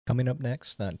Coming up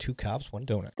next on Two Cops, One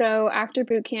Donut. So after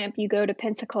boot camp, you go to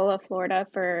Pensacola, Florida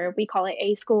for, we call it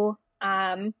A school.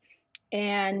 And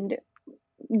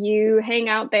you hang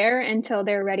out there until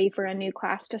they're ready for a new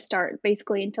class to start,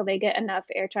 basically until they get enough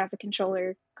air traffic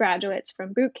controller graduates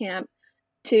from boot camp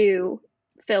to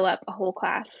fill up a whole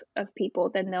class of people.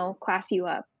 Then they'll class you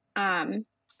up. And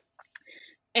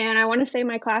I want to say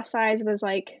my class size was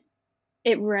like,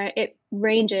 it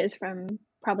ranges from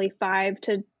probably 5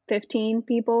 to 15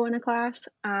 people in a class.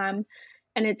 And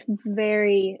it's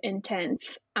very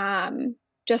intense.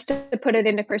 Just to put it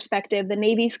into perspective, the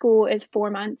Navy school is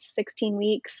 4 months, 16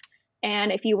 weeks.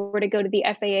 And if you were to go to the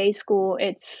FAA school,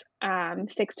 it's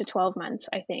 6 to 12 months,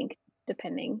 I think,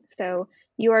 depending. So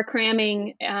you are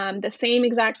cramming the same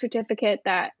exact certificate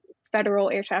that federal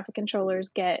air traffic controllers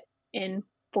get in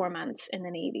 4 months in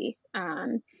the Navy.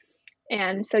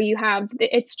 And so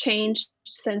it's changed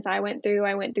since I went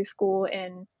through school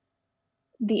in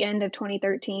the end of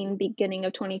 2013, beginning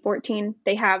of 2014.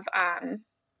 They have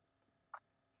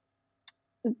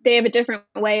a different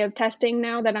way of testing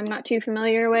now that I'm not too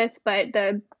familiar with, but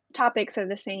the topics are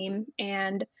the same.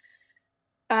 And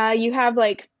you have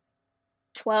like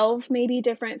 12 maybe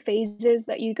different phases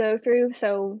that you go through.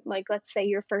 So like, let's say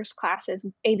your first class is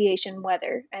aviation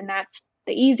weather, and that's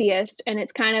the easiest. And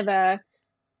it's kind of a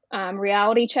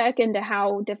reality check into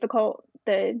how difficult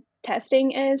the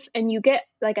testing is. And you get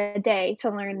like a day to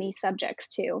learn these subjects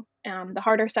too. The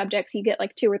harder subjects, you get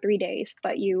like 2 or 3 days,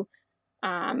 but you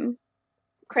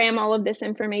cram all of this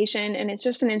information, and it's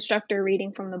just an instructor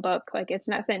reading from the book. Like, it's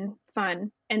nothing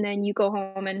fun. And then you go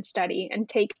home and study and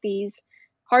take these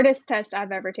hardest tests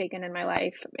I've ever taken in my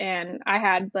life. And I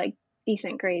had like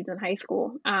decent grades in high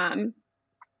school.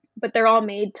 But they're all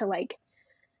made to like,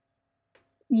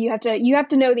 you have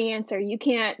to know the answer. You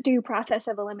can't do process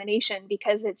of elimination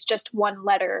because it's just one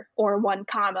letter or one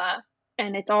comma,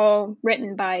 and it's all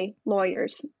written by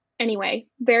lawyers. Anyway,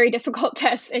 very difficult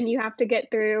tests, and you have to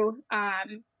get through.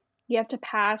 You have to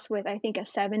pass with, I think, a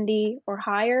 70 or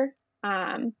higher,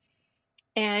 and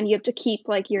you have to keep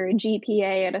like your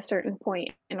GPA at a certain point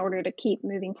in order to keep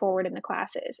moving forward in the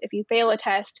classes. If you fail a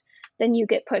test, then you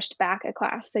get pushed back a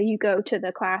class. So you go to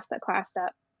the class that classed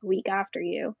up a week after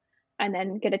you, and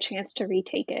then get a chance to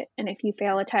retake it. And if you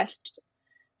fail a test,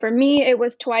 for me, it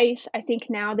was twice. I think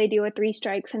now they do a 3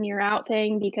 strikes and you're out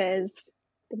thing because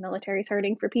the military's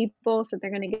hurting for people, so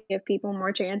they're going to give people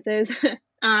more chances.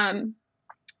 And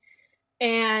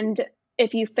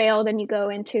if you fail, then you go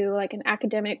into like an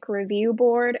academic review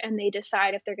board, and they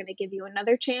decide if they're going to give you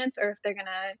another chance or if they're going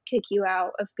to kick you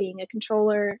out of being a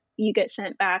controller. You get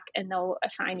sent back, and they'll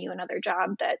assign you another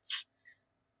job that's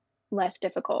less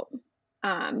difficult.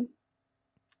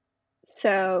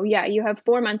 So yeah, you have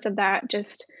 4 months of that,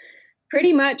 just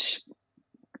pretty much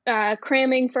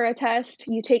cramming for a test.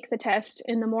 You take the test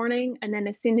in the morning, and then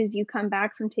as soon as you come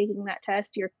back from taking that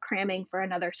test, you're cramming for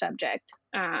another subject.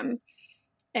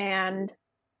 And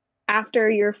after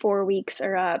your 4 weeks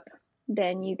are up,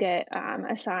 then you get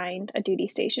assigned a duty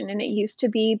station. And it used to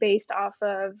be based off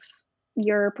of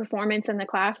your performance in the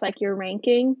class, like your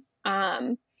ranking.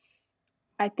 I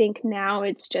think now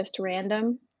it's just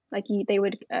random. Like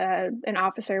an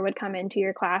officer would come into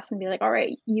your class and be like, all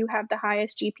right, you have the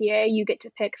highest GPA. You get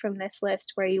to pick from this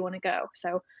list where you want to go.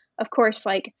 So of course,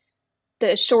 like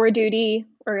the shore duty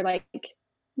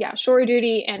shore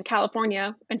duty and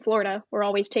California and Florida were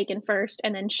always taken first.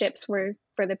 And then ships were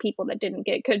for the people that didn't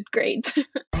get good grades.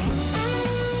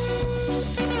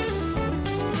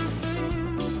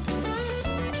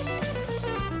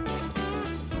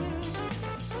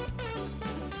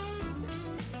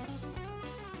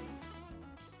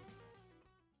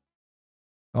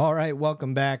 All right,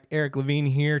 welcome back. Eric Levine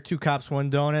here, Two Cops,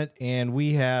 One Donut, and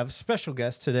we have special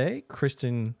guest today,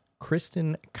 Kristen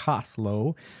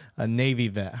Costlow, a Navy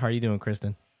vet. How are you doing,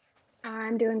 Kristen?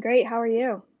 I'm doing great. How are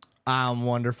you? I'm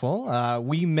wonderful.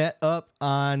 We met up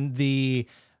on the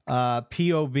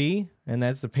POB, and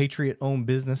that's the Patriot-owned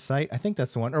business site. I think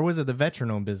that's the one. Or was it the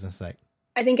veteran-owned business site?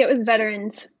 I think it was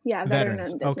veterans. Yeah,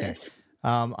 veteran-owned business. Okay.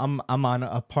 I'm on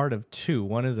a part of 2.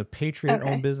 One is a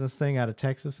Patriot-owned business thing out of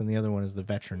Texas, and the other one is the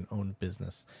veteran-owned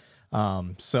business.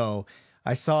 So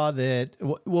I saw that.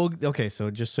 Well, okay. So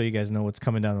just so you guys know what's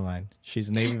coming down the line, she's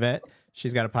a Navy vet.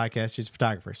 She's got a podcast. She's a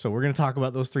photographer. So we're gonna talk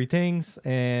about those 3 things,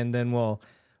 and then we'll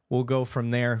go from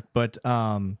there. But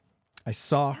I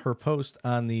saw her post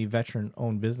on the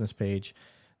veteran-owned business page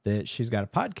that she's got a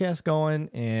podcast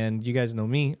going, and you guys know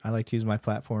me. I like to use my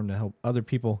platform to help other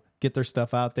people get their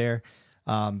stuff out there.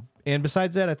 And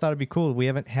besides that, I thought it'd be cool. We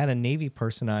haven't had a Navy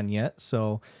person on yet,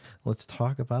 so let's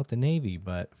talk about the Navy.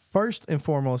 But first and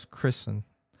foremost, Kristen,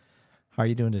 how are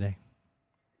you doing today?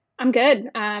 I'm good.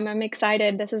 I'm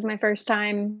excited. This is my first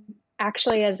time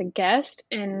actually as a guest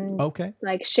and Okay.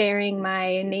 like sharing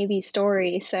my Navy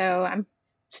story. So I'm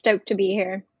stoked to be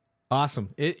here.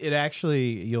 Awesome. It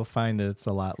actually, you'll find that it's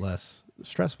a lot less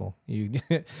stressful. You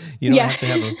you don't Yeah. have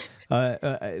to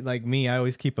have like me. I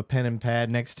always keep a pen and pad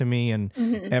next to me, and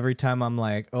hmm every time I'm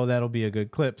like, oh, that'll be a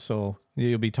good clip. So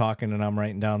you'll be talking, and I'm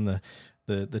writing down the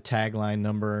tagline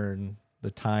number and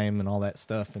the time and all that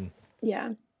stuff, and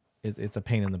Yeah. it's a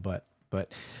pain in the butt.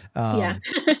 But Yeah.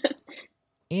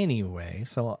 anyway,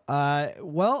 so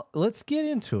well, let's get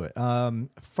into it.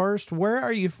 First, where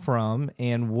are you from,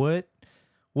 and what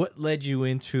led you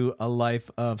into a life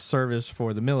of service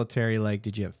for the military? Like,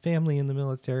 did you have family in the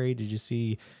military? Did you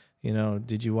see,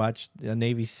 did you watch a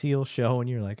Navy SEAL show and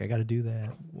you're like, I got to do that?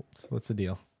 What's the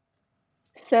deal?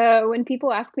 So when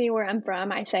people ask me where I'm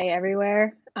from, I say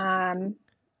everywhere.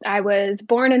 I was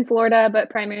born in Florida, but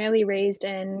primarily raised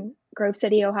in Grove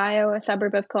City, Ohio, a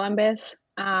suburb of Columbus.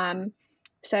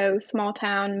 So small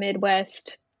town,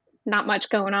 Midwest, not much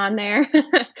going on there.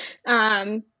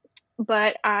 um,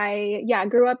 but I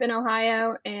grew up in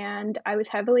Ohio and I was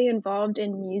heavily involved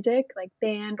in music, like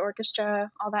band,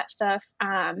 orchestra, all that stuff.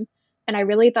 And I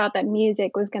really thought that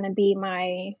music was going to be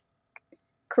my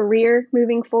career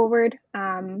moving forward.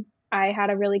 I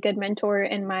had a really good mentor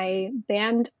in my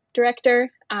band director.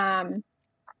 And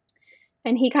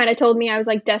he kind of told me I was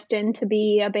like destined to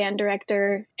be a band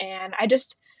director. And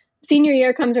senior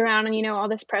year comes around and, all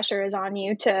this pressure is on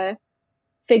you to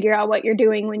figure out what you're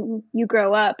doing when you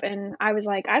grow up. And I was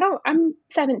like, I'm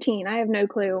 17. I have no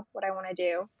clue what I want to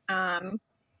do.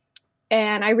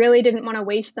 And I really didn't want to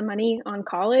waste the money on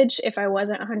college if I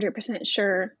wasn't 100%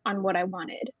 sure on what I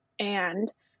wanted. And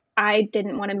I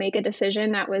didn't want to make a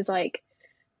decision that was like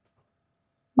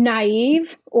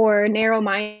naive or narrow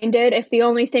minded. If the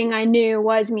only thing I knew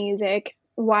was music,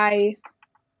 why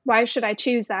should I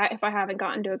choose that if I haven't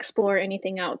gotten to explore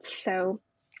anything else? So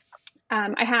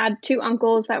I had two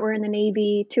uncles that were in the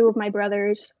Navy. Two of my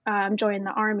brothers joined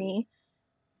the Army.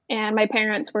 And my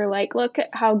parents were like, look at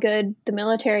how good the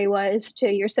military was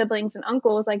to your siblings and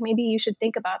uncles. Like, maybe you should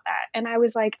think about that. And I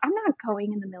was like, I'm not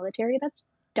going in the military. That's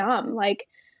dumb. Like,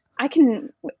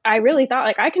 I really thought,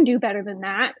 like, I can do better than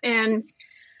that. And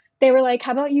they were like,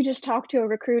 how about you just talk to a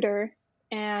recruiter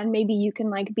and maybe you can,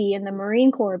 like, be in the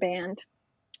Marine Corps band.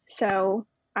 So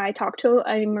I talked to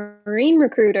a Marine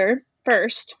recruiter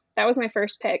first. That was my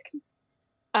first pick.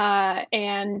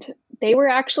 And they were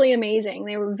actually amazing.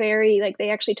 They were they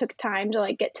actually took time to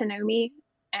like get to know me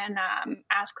and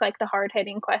ask like the hard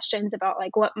hitting questions about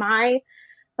like what my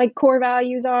like core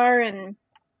values are. And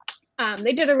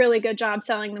they did a really good job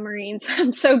selling the Marines.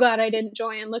 I'm so glad I didn't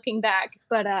join looking back.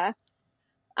 But I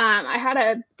had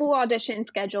a full audition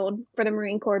scheduled for the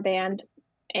Marine Corps band,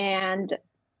 and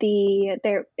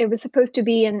it was supposed to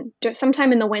be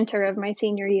sometime in the winter of my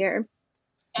senior year.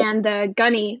 And the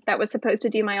gunny that was supposed to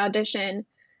do my audition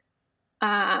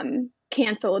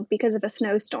canceled because of a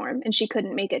snowstorm, and she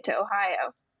couldn't make it to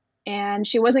Ohio. And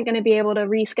she wasn't going to be able to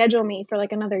reschedule me for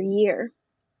like another year.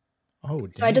 Oh,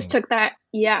 dang. So I just took that.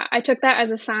 Yeah, I took that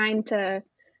as a sign to,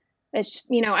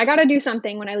 I got to do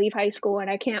something when I leave high school, and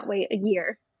I can't wait a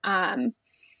year.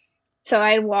 So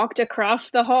I walked across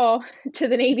the hall to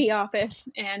the Navy office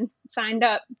and signed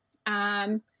up.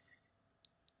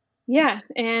 Yeah,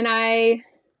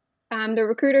 and the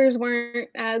recruiters weren't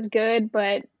as good,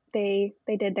 but they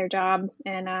did their job.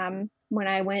 And when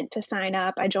I went to sign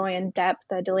up, I joined DEP,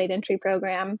 the delayed entry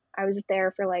program. I was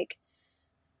there for like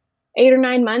 8 or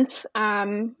 9 months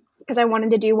because I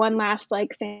wanted to do one last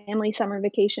like family summer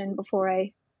vacation before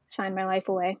I signed my life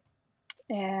away.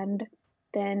 And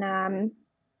then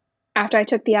after I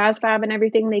took the ASVAB and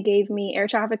everything, they gave me air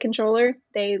traffic controller.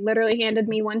 They literally handed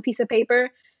me one piece of paper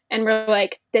and were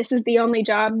like, this is the only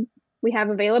job we have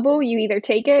available. You either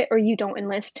take it or you don't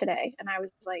enlist today. And I was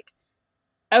like,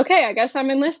 okay, I guess I'm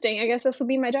enlisting. I guess this will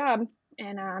be my job.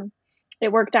 And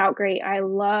it worked out great. I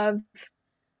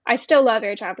still love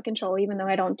air traffic control, even though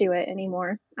I don't do it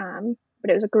anymore.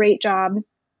 But it was a great job.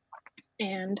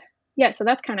 And yeah, so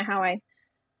that's kind of how I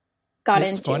got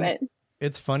into it.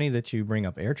 It's funny that you bring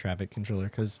up air traffic controller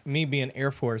because me being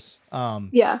Air Force,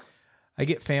 Yeah. I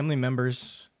get family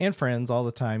members and friends all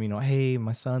the time, hey,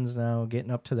 my son's now getting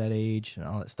up to that age and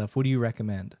all that stuff. What do you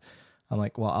recommend? I'm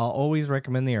like, well, I'll always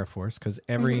recommend the Air Force because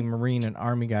every Marine and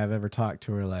Army guy I've ever talked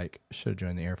to are like, should have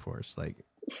joined the Air Force. Like,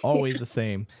 always the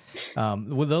same.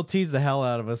 Well, they'll tease the hell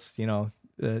out of us,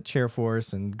 chair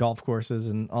force and golf courses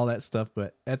and all that stuff.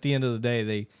 But at the end of the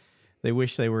day, they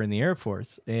wish they were in the Air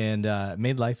Force and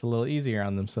made life a little easier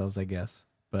on themselves, I guess.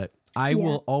 But I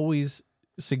will always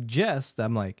suggest,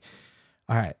 I'm like,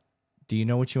 all right, do you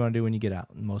know what you want to do when you get out?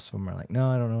 And most of them are like, no,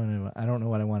 I don't know. I don't know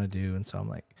what I want to do. And so I'm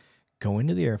like, go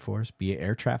into the Air Force, be an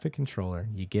air traffic controller.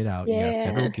 You get out, you got a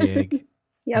federal gig,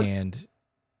 Yep. and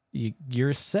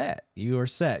you're set. You are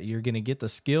set. You're going to get the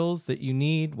skills that you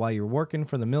need while you're working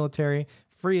for the military,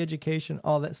 free education,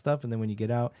 all that stuff. And then when you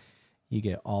get out, you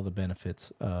get all the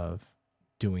benefits of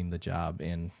doing the job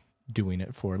and doing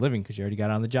it for a living because you already got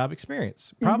on the job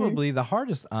experience. Probably the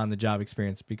hardest on the job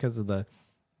experience because of the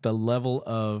level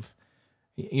of,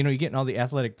 you know, you're getting all the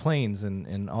athletic planes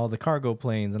and all the cargo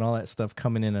planes and all that stuff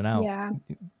coming in and out. Yeah.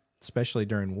 Especially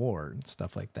during war and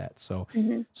stuff like that. So,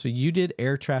 so you did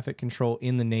air traffic control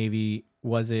in the Navy.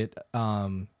 Was it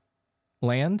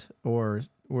land or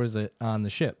was it on the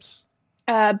ships?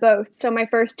 Both. So my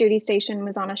first duty station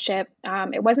was on a ship.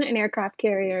 It wasn't an aircraft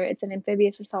carrier. It's an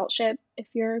amphibious assault ship. If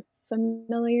you're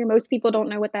familiar, most people don't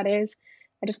know what that is.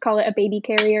 I just call it a baby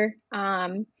carrier.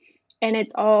 And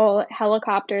it's all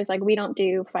helicopters. Like we don't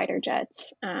do fighter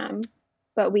jets.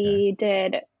 But we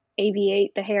did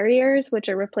aviate the Harriers, which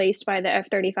are replaced by the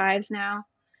F-35s now.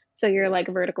 So you're like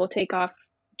vertical takeoff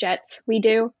jets we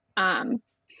do.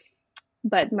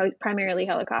 But primarily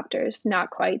helicopters, not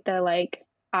quite the like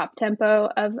op tempo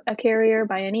of a carrier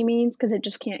by any means, because it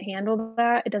just can't handle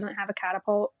that. It doesn't have a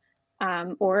catapult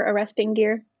or arresting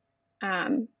gear.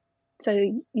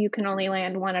 So you can only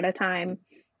land one at a time,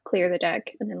 clear the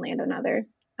deck, and then land another.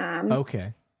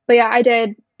 Okay. But yeah, I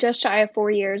did just shy of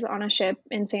 4 years on a ship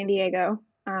in San Diego.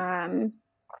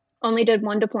 Only did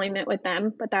one deployment with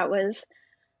them, but that was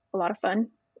a lot of fun.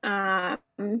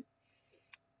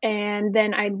 And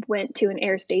then I went to an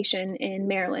air station in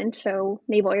Maryland, so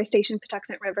Naval Air Station,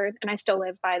 Patuxent River, and I still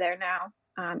live by there now.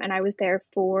 And I was there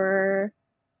for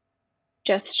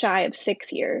just shy of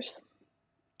 6 years.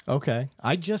 Okay.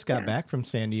 I just got back from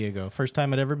San Diego. First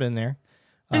time I'd ever been there.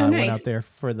 Oh, I nice. went out there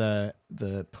for the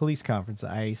police conference, the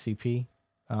IACP.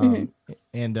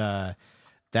 And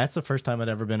that's the first time I'd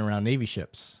ever been around Navy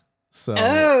ships. So,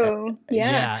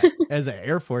 yeah, as an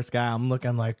Air Force guy, I'm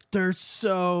like, they're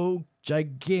so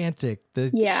gigantic.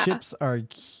 The ships are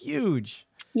huge.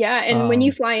 Yeah, and when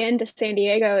you fly into San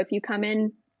Diego, if you come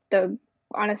in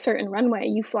on a certain runway,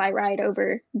 you fly right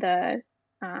over the,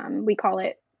 we call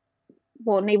it,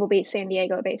 Naval Base San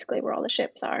Diego, basically, where all the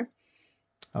ships are.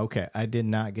 Okay, I did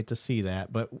not get to see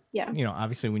that, but you know,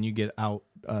 obviously, when you get out,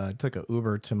 took an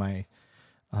Uber to my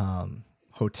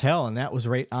hotel, and that was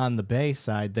right on the bay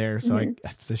side there. So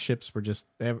the ships were just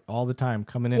all the time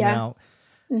coming in and out.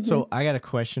 So I got a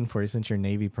question for you, since you're a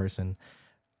Navy person.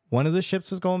 One of the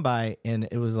ships was going by, and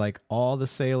it was like all the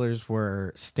sailors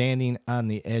were standing on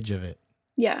the edge of it.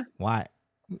 Yeah. Why?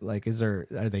 Like, are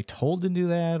they told to do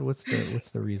that? What's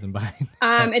the reason behind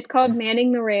that? It's called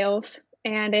manning the rails,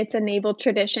 and it's a naval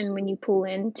tradition when you pull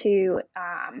into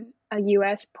a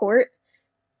U.S. port.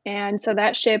 And so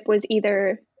that ship was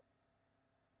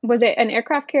was it an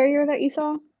aircraft carrier that you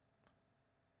saw?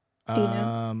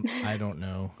 I don't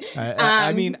know.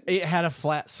 I mean, it had a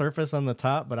flat surface on the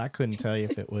top, but I couldn't tell you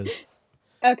if it was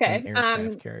an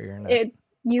aircraft carrier or not.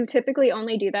 You typically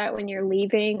only do that when you're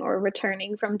leaving or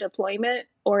returning from deployment,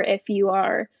 or if you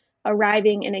are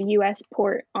arriving in a U.S.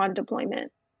 port on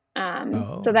deployment.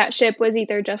 So that ship was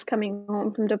either just coming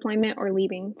home from deployment or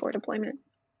leaving for deployment.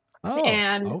 Oh,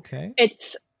 and okay.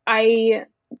 I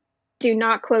do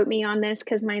not quote me on this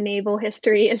because my naval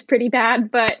history is pretty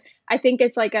bad, but I think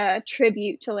it's like a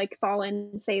tribute to like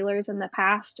fallen sailors in the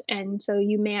past. And so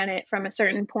you man it from a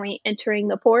certain point entering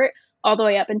the port all the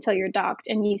way up until you're docked,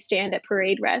 and you stand at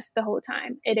parade rest the whole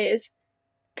time. It is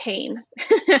pain.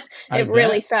 It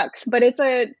really sucks, but it's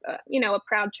a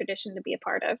proud tradition to be a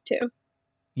part of too.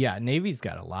 Yeah, Navy's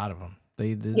got a lot of them.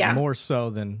 They more so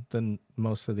than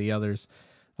most of the others.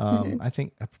 I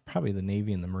think probably the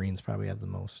Navy and the Marines probably have the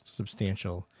most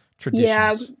substantial traditions.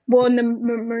 Yeah, well, and the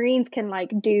Marines can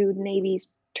like do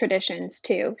Navy's traditions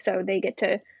too, so they get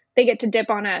to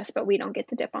dip on us, but we don't get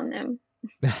to dip on them.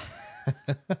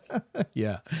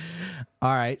 Yeah.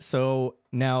 All right. So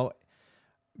now,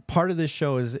 part of this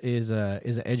show is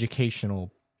an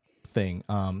educational thing.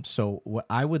 So what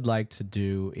I would like to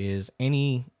do is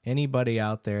anybody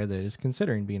out there that is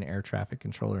considering being an air traffic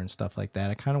controller and stuff like that,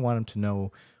 I kind of want them to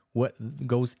know what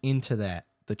goes into that,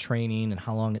 the training and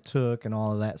how long it took and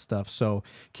all of that stuff. So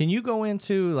can you go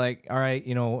into like, all right,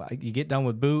 you get done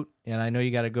with boot, and I know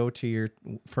you got to go to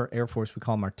for Air Force, we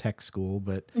call them our tech school,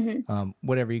 but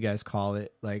whatever you guys call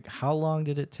it, like how long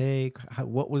did it take?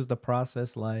 What was the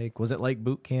process like? Was it like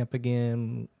boot camp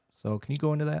again? So can you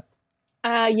go into that?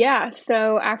 Yeah.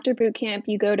 So after boot camp,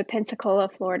 you go to Pensacola,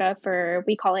 Florida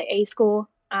we call it A school.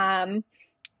 And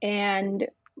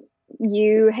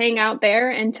you hang out there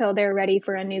until they're ready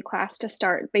for a new class to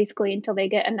start, basically until they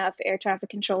get enough air traffic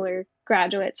controller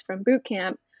graduates from boot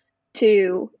camp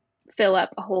to fill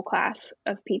up a whole class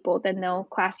of people. Then they'll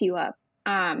class you up.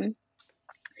 And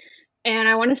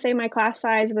I want to say my class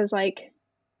size was like,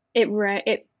 it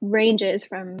ranges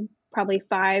from probably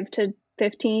 5 to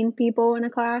 15 people in a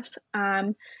class.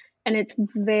 And it's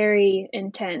very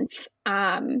intense.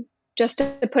 Just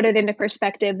to put it into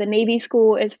perspective, the Navy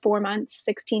school is 4 months,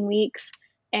 16 weeks.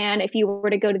 And if you were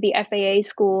to go to the FAA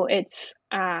school, it's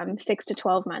 6 to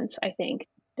 12 months, I think,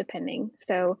 depending.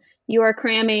 So you are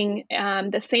cramming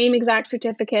the same exact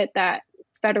certificate that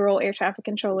federal air traffic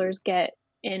controllers get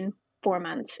in 4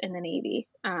 months in the Navy.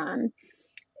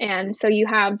 And so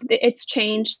it's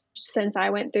changed since I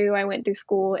went through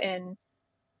school in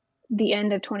the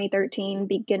end of 2013,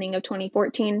 beginning of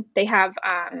 2014. They have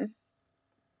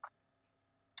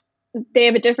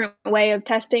a different way of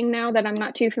testing now that I'm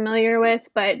not too familiar with,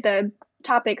 but the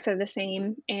topics are the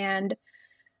same. And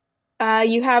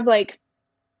you have like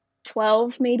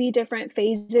 12 maybe different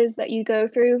phases that you go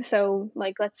through. So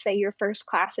like, let's say your first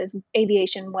class is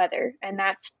aviation weather, and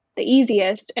that's the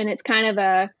easiest. And it's kind of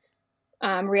a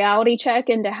reality check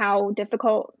into how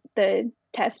difficult the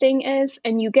testing is.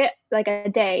 And you get like a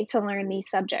day to learn these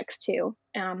subjects too.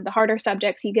 The harder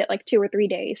subjects, you get like 2 or 3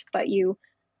 days, but you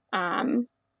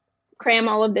cram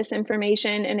all of this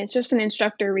information, and it's just an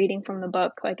instructor reading from the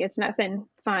book. Like, it's nothing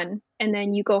fun. And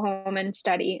then you go home and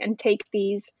study and take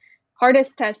these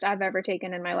hardest tests I've ever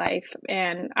taken in my life.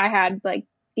 And I had like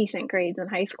decent grades in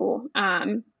high school.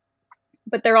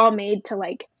 But they're all made to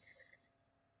like,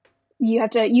 you have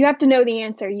to know the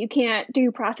answer. You can't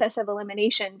do process of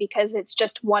elimination because it's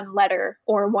just one letter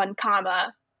or one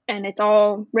comma, and it's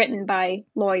all written by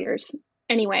lawyers.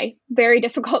 Anyway, very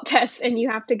difficult tests, and you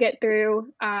have to get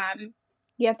through.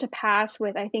 You have to pass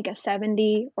with, I think, a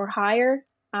 70 or higher,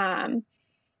 and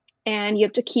you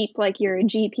have to keep like your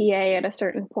GPA at a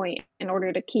certain point in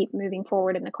order to keep moving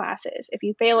forward in the classes. If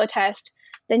you fail a test,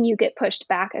 then you get pushed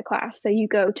back a class. So you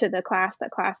go to the class that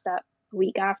classed up a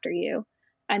week after you,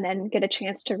 and then get a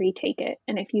chance to retake it.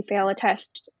 And if you fail a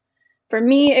test, for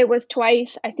me, it was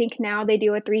twice. I think now they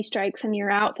do a 3 strikes and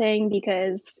you're out thing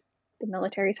because the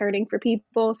military's hurting for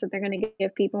people, so they're going to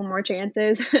give people more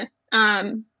chances.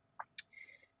 And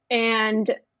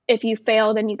if you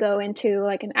fail, then you go into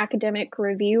like an academic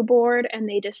review board, and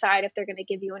they decide if they're going to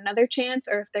give you another chance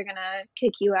or if they're going to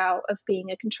kick you out of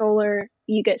being a controller.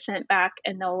 You get sent back,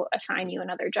 and they'll assign you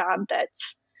another job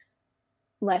that's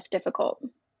less difficult.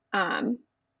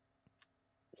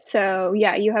 So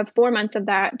yeah, you have 4 months of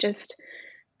that, just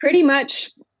pretty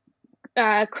much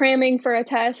cramming for a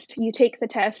test. You take the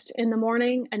test in the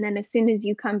morning, and then as soon as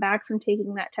you come back from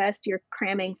taking that test, you're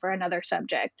cramming for another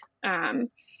subject.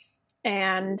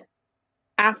 And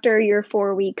after your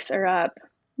 4 weeks are up,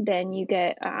 then you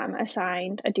get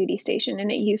assigned a duty station.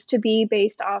 And it used to be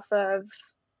based off of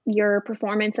your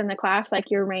performance in the class,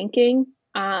 like your ranking.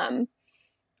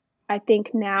 I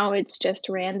think now it's just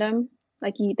random.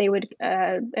 Like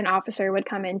an officer would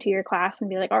come into your class and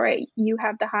be like, all right, you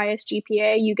have the highest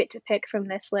GPA. You get to pick from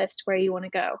this list where you want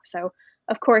to go. So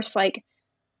of course, like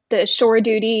the shore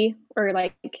duty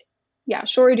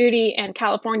shore duty and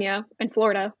California and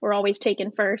Florida were always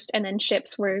taken first. And then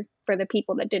ships were for the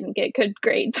people that didn't get good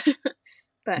grades.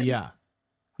 But yeah.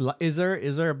 Is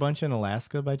there a bunch in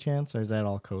Alaska by chance, or is that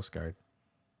all Coast Guard?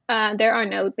 There are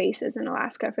no bases in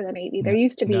Alaska for the Navy. There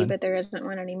used to be, but there isn't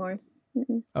one anymore.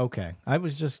 Mm-mm. Okay. I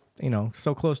was just,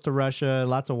 so close to Russia,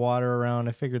 lots of water around.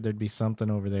 I figured there'd be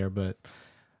something over there, but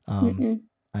I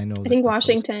know. I think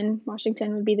Washington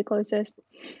would be the closest.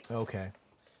 Okay.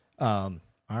 All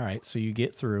right. So you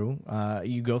get through,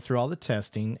 you go through all the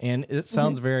testing, and it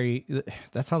sounds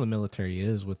that's how the military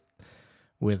is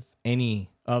with any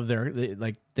of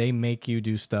they make you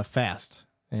do stuff fast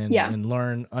and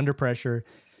learn under pressure.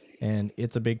 And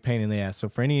it's a big pain in the ass. So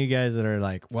for any of you guys that are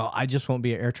like, well, I just won't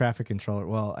be an air traffic controller.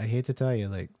 Well, I hate to tell you,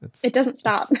 like, it doesn't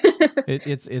stop.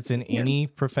 It's in any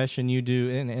profession you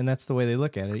do. And that's the way they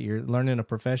look at it. You're learning a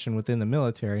profession within the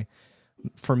military.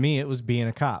 For me, it was being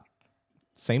a cop.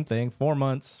 Same thing. 4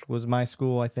 months was my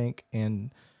school, I think.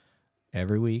 And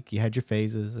every week you had your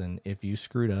phases. And if you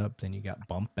screwed up, then you got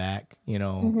bumped back,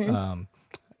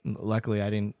 luckily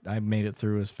I made it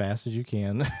through as fast as you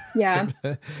can. Yeah.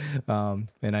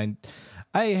 And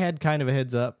I had kind of a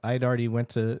heads up. I'd already went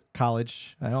to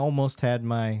college. I almost had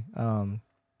my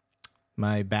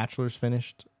my bachelor's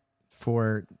finished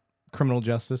for criminal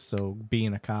justice. So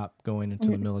being a cop, going into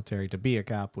the military to be a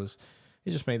cop it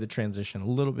just made the transition a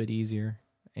little bit easier.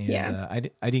 And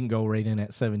I didn't go right in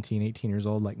at 17, 18 years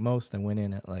old like most. I went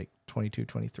in at like 22,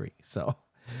 23. So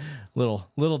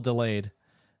little delayed.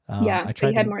 Yeah, I but you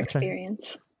tried had to, more I tried,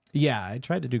 experience. yeah, I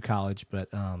tried to do college, but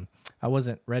I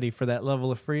wasn't ready for that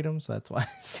level of freedom, so that's why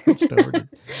I switched over to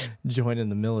joining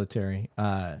the military.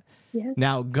 Yeah.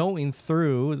 Now, going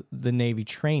through the Navy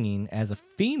training as a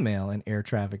female in air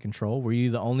traffic control, were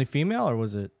you the only female, or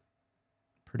was it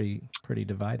pretty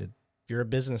divided? If you're a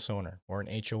business owner or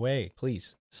an HOA,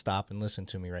 please stop and listen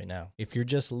to me right now. If you're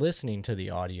just listening to the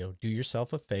audio, do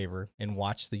yourself a favor and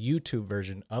watch the YouTube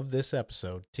version of this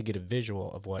episode to get a visual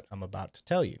of what I'm about to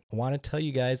tell you. I want to tell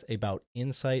you guys about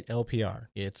Insight LPR.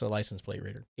 It's a license plate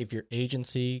reader. If your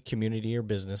agency, community, or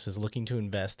business is looking to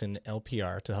invest in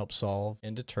LPR to help solve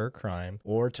and deter crime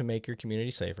or to make your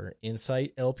community safer,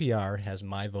 Insight LPR has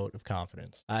my vote of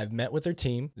confidence. I've met with their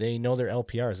team. They know their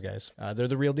LPRs, guys. They're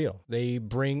the real deal. They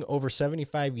bring over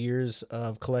 75 years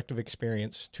of collective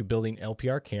experience to building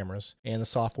LPR cameras and the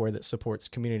software that supports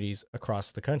communities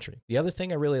across the country. The other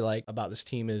thing I really like about this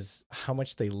team is how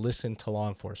much they listen to law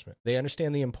enforcement. They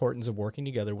understand the importance of working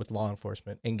together with law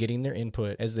enforcement and getting their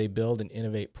input as they build and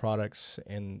innovate products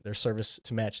and their service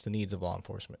to match the needs of law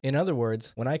enforcement. In other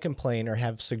words, when I complain or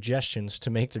have suggestions to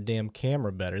make their damn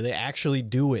camera better, they actually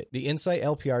do it. The Insight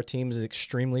LPR team is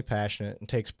extremely passionate and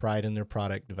takes pride in their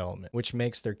product development, which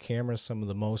makes their cameras some of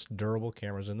the most durable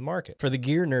cameras in the market. For the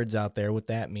gear nerds out there, what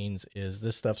that means is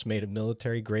this stuff's made of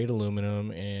military-grade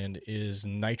aluminum and is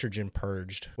nitrogen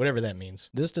purged, whatever that means.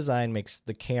 This design makes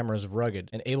the cameras rugged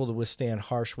and able to withstand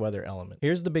harsh weather elements.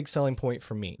 Here's the big selling point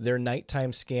for me. Their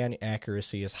nighttime scan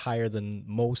accuracy is higher than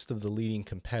most of the leading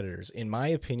competitors. In my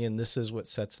opinion, this is what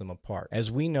sets them apart.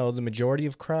 As we know, the majority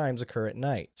of crimes occur at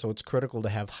night, so it's critical to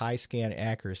have high scan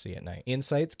accuracy at night.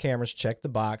 Insight's cameras check the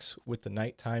box with the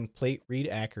nighttime plate read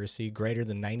accuracy greater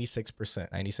than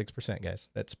 96%. 96%, guys.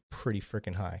 That's pretty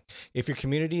freaking high. If your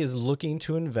community is looking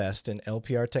to invest in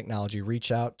LPR technology,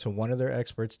 reach out to one of their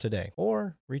experts today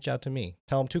or reach out to me.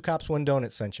 Tell them 2 Cops, 1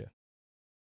 Donut sent you.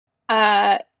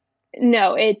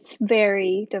 No, it's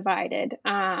very divided.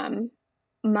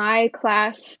 My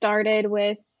class started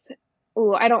with,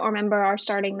 I don't remember our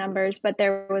starting numbers, but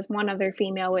there was one other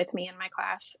female with me in my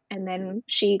class, and then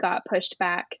she got pushed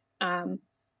back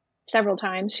several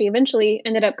times. She eventually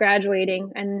ended up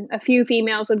graduating, and a few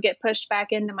females would get pushed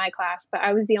back into my class, but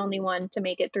I was the only one to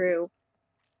make it through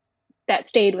that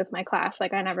stayed with my class.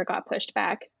 Like, I never got pushed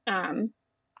back.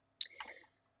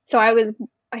 So I was,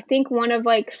 I think, one of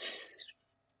like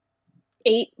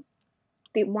 8,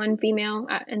 the one female,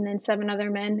 and then 7 other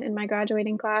men in my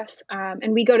graduating class.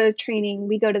 And we go to training,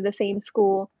 we go to the same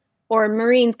school, or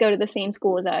Marines go to the same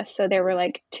school as us. So there were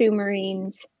like 2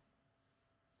 Marines,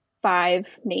 5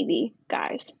 Navy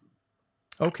guys.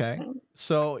 Okay.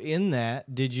 So in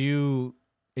that, did you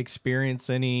experience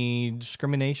any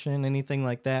discrimination, anything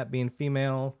like that, being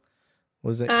female?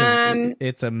 Was it, because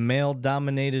it's a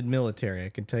male-dominated military, I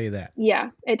can tell you that. Yeah,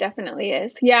 it definitely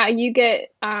is. Yeah, you get,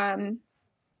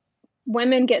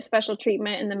 women get special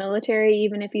treatment in the military,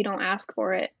 even if you don't ask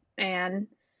for it. And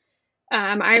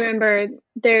I remember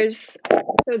there's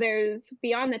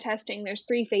beyond the testing, there's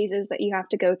 3 phases that you have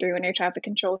to go through in air traffic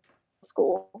control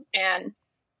school. And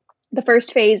the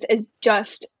first phase is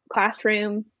just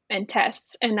classroom and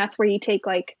tests. And that's where you take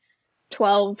like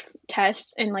 12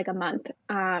 tests in like a month.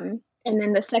 And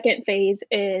then the second phase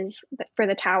is for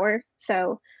the tower.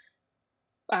 So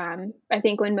I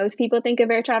think when most people think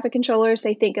of air traffic controllers,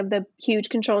 they think of the huge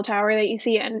control tower that you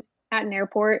see at an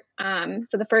airport.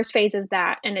 So the first phase is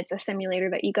that, and it's a simulator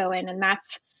that you go in, and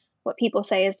that's what people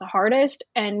say is the hardest.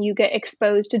 And you get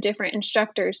exposed to different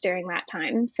instructors during that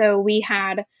time. So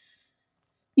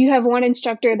you have one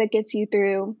instructor that gets you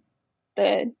through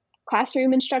the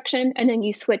classroom instruction, and then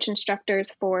you switch instructors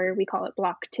for, we call it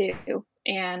block 2.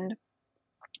 And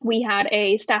we had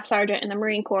a staff sergeant in the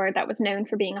Marine Corps that was known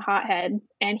for being a hothead,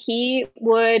 and you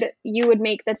would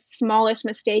make the smallest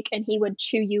mistake and he would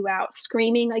chew you out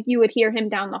screaming. Like, you would hear him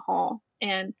down the hall,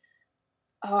 and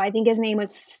I think his name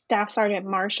was Staff Sergeant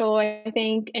Marshall, I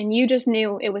think. And you just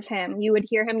knew it was him. You would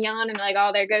hear him yelling and be like,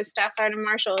 oh, there goes Staff Sergeant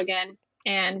Marshall again.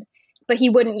 But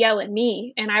he wouldn't yell at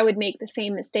me, and I would make the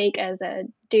same mistake as a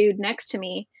dude next to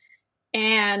me.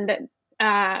 And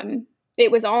it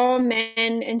was all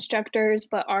men instructors,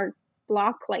 but our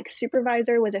block like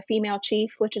supervisor was a female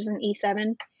chief, which is an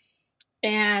E7.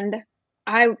 And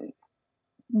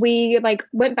we like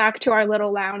went back to our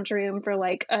little lounge room for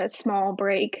like a small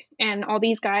break, and all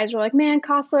these guys were like, man,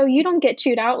 Costlow, you don't get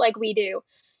chewed out like we do.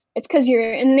 It's because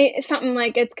something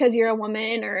like, it's because you're a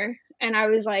woman, and I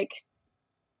was like,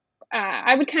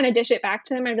 I would kind of dish it back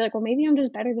to them. I'd be like, well, maybe I'm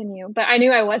just better than you. But I knew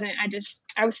I wasn't.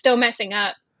 I was still messing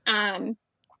up.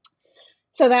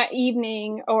 So that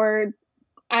evening, or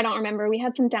I don't remember. We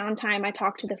had some downtime. I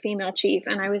talked to the female chief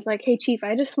and I was like, hey, chief,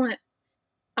 I just want,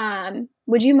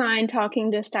 would you mind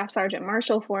talking to Staff Sergeant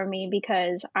Marshall for me?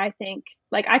 Because I think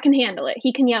like I can handle it.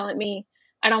 He can yell at me.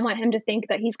 I don't want him to think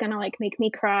that he's going to like make me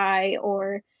cry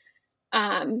or,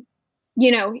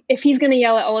 you know, if he's going to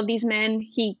yell at all of these men,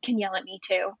 he can yell at me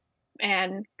too.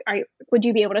 And would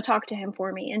you be able to talk to him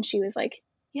for me? And she was like,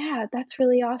 yeah, that's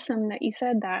really awesome that you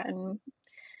said that. And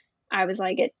I was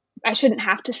like, I shouldn't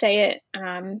have to say it.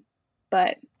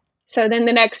 But so then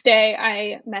the next day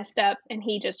I messed up and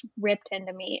he just ripped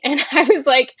into me. And I was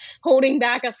like holding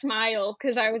back a smile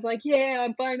because I was like, yeah,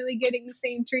 I'm finally getting the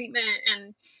same treatment.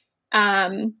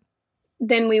 And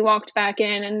then we walked back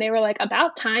in and they were like,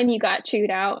 about time you got chewed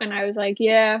out. And I was like,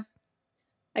 yeah,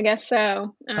 I guess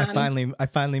so. I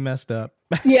finally messed up.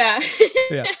 Yeah.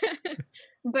 Yeah.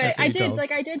 But I did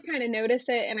kind of notice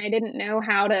it and I didn't know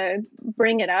how to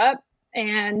bring it up.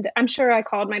 And I'm sure I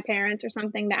called my parents or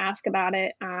something to ask about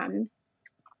it.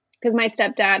 Because my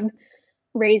stepdad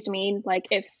raised me like,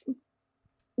 if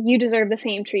you deserve the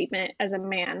same treatment as a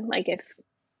man, like if,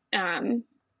 and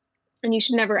you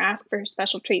should never ask for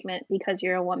special treatment because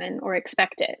you're a woman or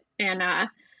expect it. And,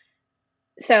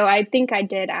 so I think I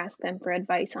did ask them for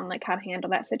advice on like how to handle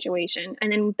that situation.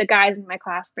 And then the guys in my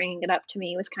class bringing it up to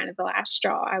me was kind of the last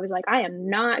straw. I was like, I am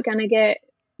not going to get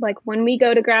like, when we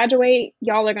go to graduate,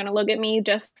 y'all are going to look at me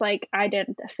just like I did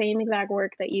the same exact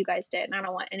work that you guys did. And I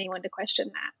don't want anyone to question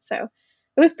that. So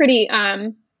it was pretty,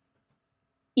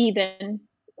 even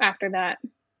after that.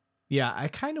 Yeah. I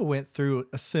kind of went through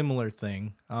a similar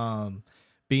thing,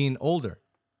 being older.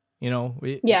 You know,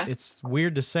 it's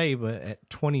weird to say, but at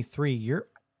 23, you're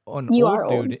an old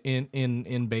dude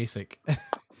in basic.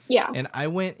 Yeah. And I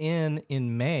went in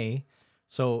May,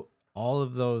 so all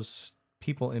of those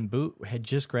people in boot had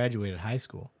just graduated high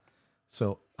school.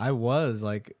 So I was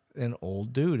like an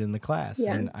old dude in the class,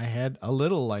 and I had a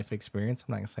little life experience.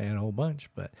 I'm not gonna say I had a whole bunch,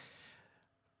 but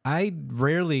I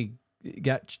rarely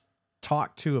got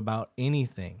talked to about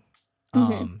anything.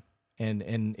 Mm-hmm.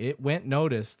 And it went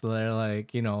noticed. They're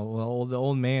like, you know, well, the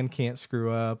old man can't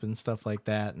screw up and stuff like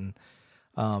that.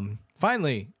 And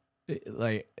finally,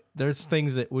 like, there's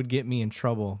things that would get me in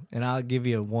trouble. And I'll give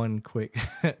you one quick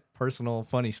personal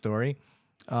funny story.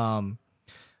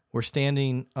 We're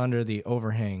standing under the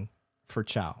overhang for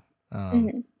chow.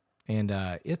 And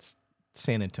it's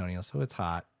San Antonio, so it's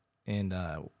hot. And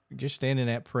just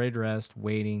standing at parade rest,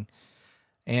 waiting.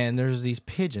 And there's these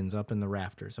pigeons up in the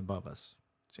rafters above us.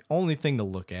 It's the only thing to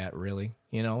look at, really,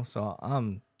 you know? So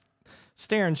I'm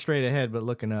staring straight ahead, but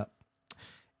looking up.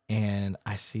 And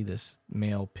I see this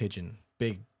male pigeon,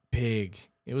 big pig.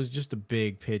 It was just a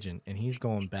big pigeon. And he's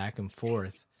going back and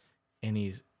forth. And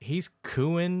he's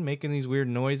cooing, making these weird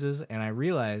noises. And I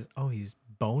realize, he's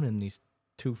boning these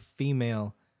two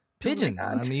female pigeons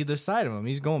on either side of him.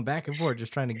 He's going back and forth,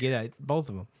 just trying to get at both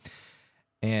of them.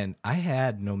 And I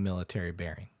had no military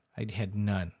bearing. I had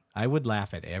none. I would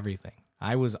laugh at everything.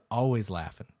 I was always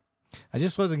laughing. I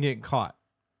just wasn't getting caught.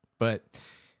 But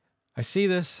I see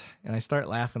this, and I start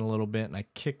laughing a little bit, and I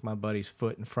kick my buddy's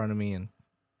foot in front of me and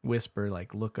whisper,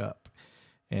 like, look up.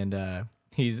 And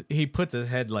he puts his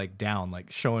head, like, down,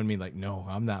 like, showing me, like, no,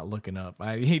 I'm not looking up.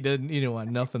 He didn't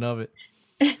want nothing of it.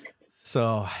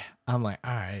 So I'm like,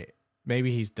 all right,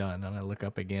 maybe he's done. And I look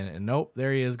up again, and nope,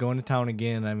 there he is going to town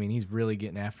again. I mean, he's really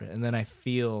getting after it. And then I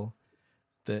feel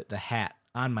the hat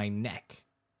on my neck.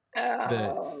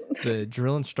 The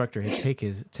drill instructor had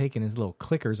taken his little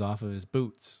clickers off of his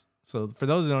boots. So for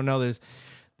those who don't know,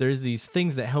 there's these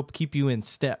things that help keep you in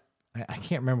step. I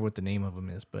can't remember what the name of them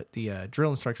is, but the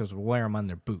drill instructors would wear them on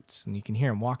their boots, and you can hear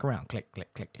them walk around, click,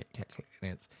 click, click, click, click, click,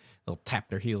 and they'll tap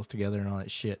their heels together and all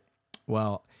that shit.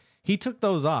 Well, he took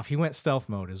those off. He went stealth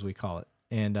mode, as we call it,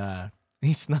 and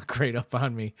he snuck right up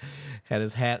on me, had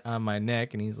his hat on my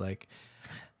neck, and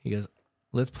he goes,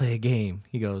 let's play a game.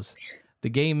 He goes, the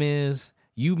game is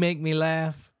you make me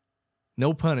laugh,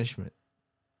 no punishment.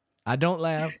 I don't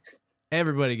laugh,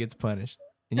 everybody gets punished,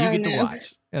 and you get to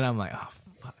watch. And I'm like, oh,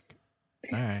 fuck.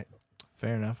 All right,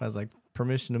 fair enough. I was like,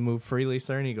 permission to move freely,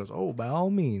 sir? And he goes, oh, by all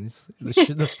means.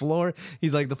 The floor,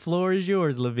 he's like, the floor is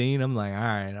yours, Levine. I'm like, all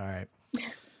right.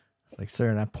 It's like, sir,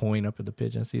 and I point up at the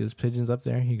pigeon. I see those pigeons up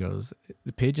there. He goes,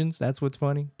 the pigeons? That's what's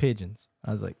funny? Pigeons.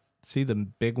 I was like, see the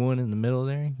big one in the middle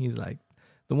there? He's like,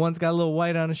 the one's got a little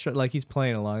white on his shoulder, like he's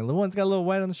playing along. The one's got a little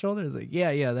white on the shoulder. He's like,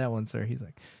 yeah, that one, sir. He's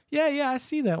like, yeah, I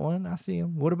see that one. I see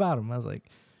him. What about him? I was like,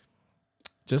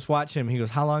 just watch him. He goes,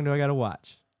 how long do I got to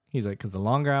watch? He's like, because the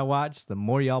longer I watch, the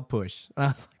more y'all push. And I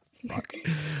was like, fuck.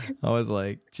 I was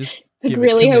like, just give it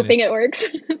really 2 hoping minutes.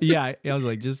 it works. Yeah, I was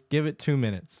like, just give it 2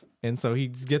 minutes. And so he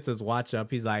gets his watch up.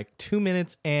 He's like, 2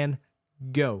 minutes and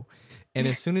go. And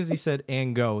as soon as he said,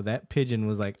 and go, that pigeon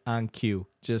was like on cue,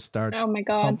 just starts Oh my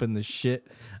God. pumping the shit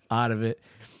out of it.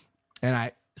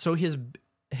 And so his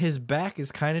back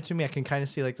is kind of to me. I can kind of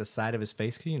see like the side of his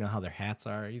face because you know how their hats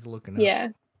are. He's looking up. Yeah.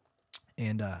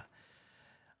 And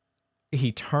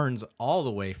he turns all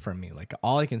the way from me. Like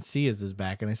all I can see is his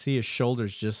back, and I see his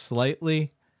shoulders just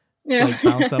slightly like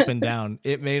bounce up and down.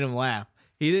 It made him laugh.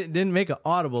 He didn't make an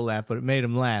audible laugh, but it made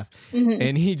him laugh. Mm-hmm.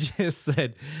 And he just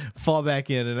said, fall back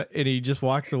in, and he just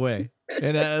walks away.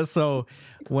 And so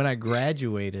when I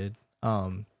graduated,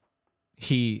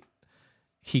 he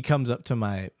comes up to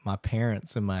my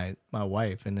parents and my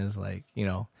wife and is like, you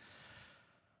know,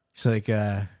 he's like,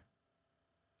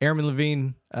 Airman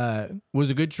Levine was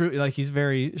a good troop. Like, he's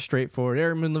very straightforward.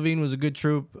 Airman Levine was a good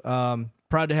troop.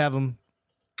 Proud to have him.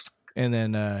 And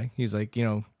then he's like, you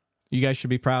know, you guys should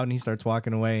be proud. And he starts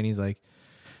walking away, and he's like,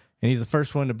 and he's the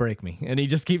first one to break me. And he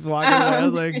just keeps walking away. I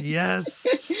was like, yes.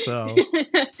 So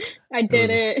I did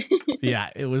it. Yeah,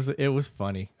 it was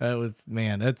funny. It was,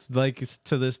 man, that's like,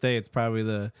 to this day, it's probably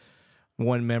the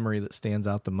one memory that stands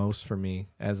out the most for me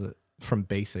from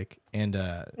basic. And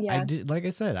I did, like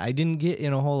I said, I didn't get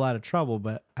in a whole lot of trouble,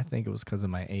 but I think it was because of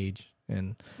my age.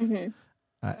 And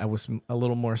I was a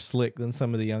little more slick than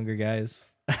some of the younger guys.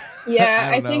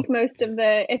 Yeah, I think most of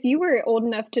if you were old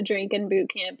enough to drink in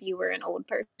boot camp, you were an old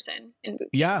person in boot camp.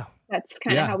 Yeah. That's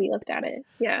kind of how we looked at it.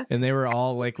 Yeah. And they were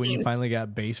all like, when you finally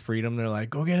got base freedom, they're like,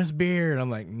 go get us beer. And I'm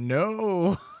like,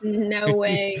 no. No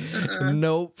way.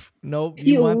 Nope. If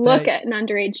you look at an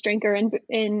underage drinker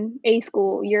in A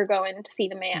school, you're going to see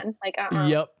the man. Like,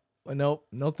 Yep. Nope.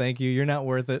 No, thank you. You're not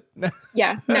worth it.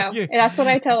 Yeah. No. That's what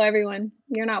I tell everyone.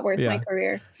 You're not worth my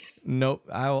career. Nope.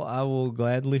 I will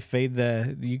gladly fade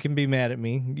you can be mad at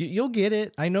me. You'll get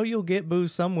it. I know you'll get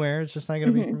booze somewhere. It's just not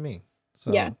going to be for me.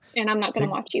 So yeah. And I'm not going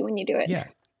to watch you when you do it. Yeah.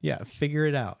 Yeah. Figure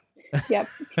it out. Yep.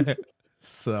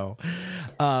 So,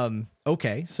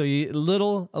 okay. So a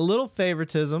little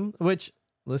favoritism, which,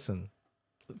 listen,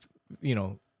 you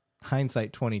know,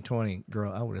 hindsight 2020,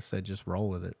 girl, I would have said, just roll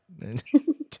with it and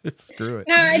just screw it.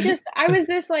 No, I was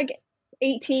this like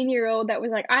 18-year-old that was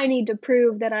like, I need to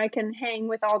prove that I can hang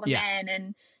with all the men.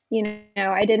 And, you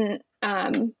know, I didn't,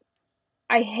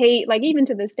 I hate, like, even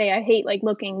to this day, I hate like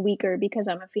looking weaker because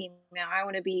I'm a female. I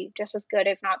want to be just as good,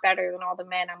 if not better, than all the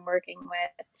men I'm working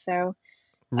with. So,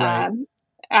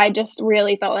 I just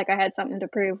really felt like I had something to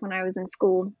prove when I was in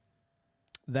school.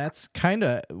 That's kind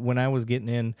of when I was getting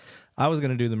in, I was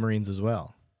going to do the Marines as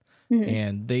well.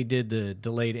 And they did the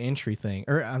delayed entry thing,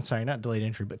 or I'm sorry, not delayed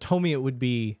entry, but told me it would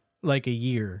be like a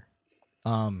year.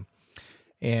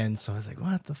 And so I was like,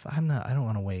 what the I don't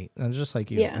want to wait. And I was just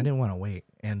like you. I didn't want to wait.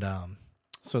 And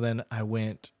so then I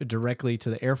went directly to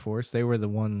the Air Force. They were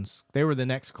the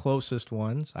next closest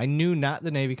ones. I knew not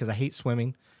the Navy because I hate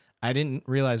swimming. I didn't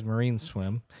realize Marines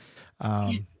swim.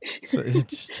 So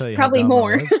just tell you probably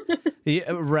more.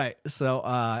 Yeah, right. So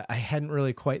I hadn't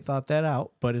really quite thought that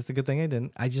out, but it's a good thing I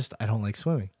didn't. I don't like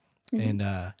swimming.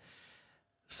 And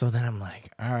so then I'm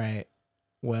like, all right,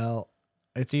 well,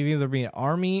 it's either being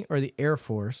Army or the Air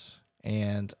Force,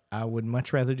 and I would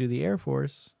much rather do the Air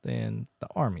Force than the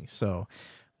Army. So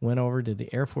went over, did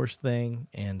the Air Force thing,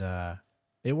 and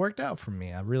it worked out for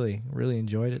me. I really, really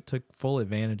enjoyed it. Took full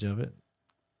advantage of it.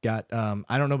 Got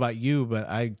I don't know about you, but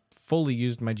I fully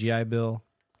used my GI Bill.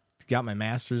 Got my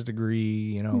master's degree.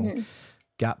 You know,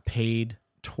 got paid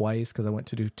twice because I went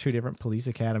to do 2 different police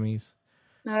academies.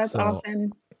 Oh, that's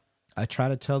awesome. I try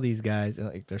to tell these guys,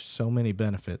 like, there's so many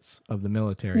benefits of the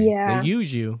military. Yeah. They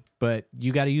use you, but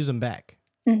you got to use them back.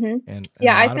 And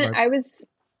yeah, I was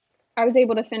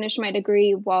able to finish my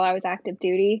degree while I was active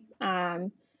duty.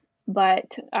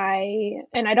 But I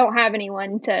don't have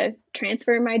anyone to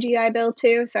transfer my GI Bill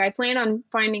to, so I plan on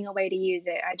finding a way to use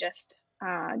it. I just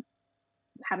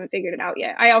haven't figured it out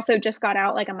yet. I also just got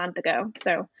out like a month ago,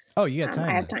 so you got time.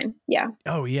 I have time. Yeah.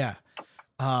 Oh yeah.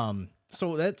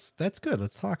 So that's good.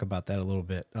 Let's talk about that a little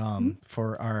bit.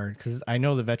 Because I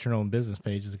know the veteran-owned business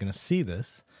page is going to see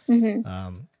this.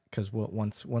 Because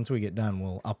once we get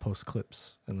done, I'll post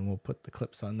clips, and then we'll put the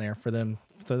clips on there for them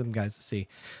guys to see.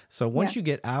 So once you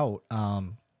get out,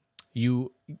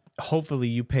 you hopefully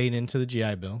you paid into the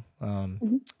GI Bill,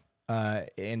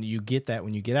 and you get that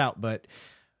when you get out. But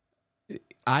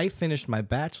I finished my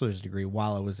bachelor's degree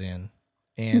while I was in,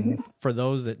 and for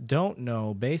those that don't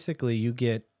know, basically you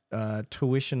get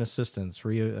tuition assistance,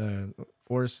 or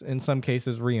in some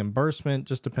cases reimbursement.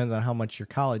 Just depends on how much your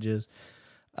college is.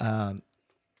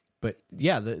 But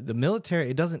yeah, the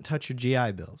military, it doesn't touch your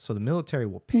GI Bill. So the military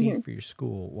will pay for your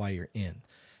school while you're in.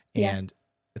 And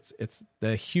it's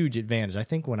the huge advantage. I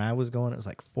think when I was going, it was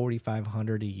like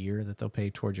 $4,500 a year that they'll pay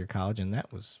towards your college, and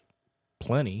that was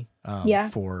plenty Yeah.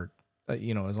 for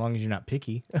as long as you're not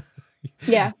picky.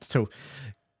 Yeah. So,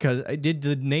 because did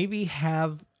the Navy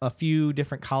have a few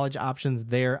different college options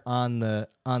there on the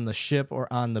ship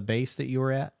or on the base that you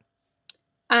were at?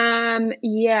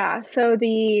 Yeah. So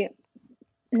the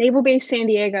Naval Base San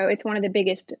Diego, it's one of the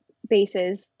biggest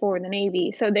bases for the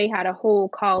Navy. So they had a whole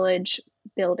college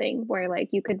building where like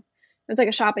it was like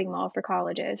a shopping mall for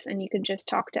colleges, and you could just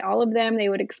talk to all of them. They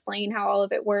would explain how all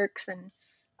of it works and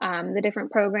the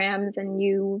different programs, and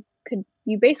you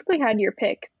basically had your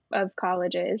pick of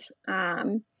colleges.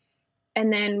 And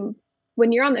then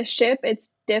when you're on the ship, it's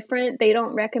different. They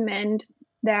don't recommend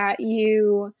that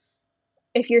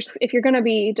if you're going to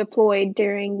be deployed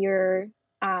during your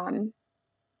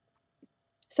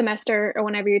semester or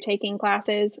whenever you're taking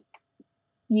classes,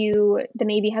 the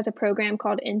Navy has a program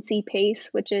called NC PACE,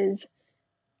 which is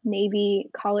Navy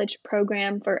College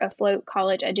Program for Afloat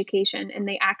College Education, and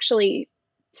they actually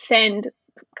send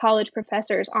college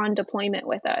professors on deployment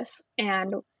with us.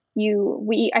 And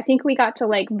I think we got to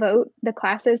like vote the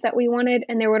classes that we wanted,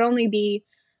 and there would only be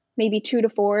maybe 2 to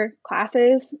 4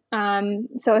 classes. So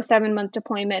a 7-month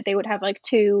deployment, they would have like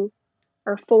 2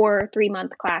 or 4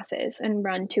 3-month classes and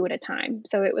run 2 at a time.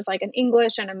 So it was like an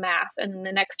English and a math, and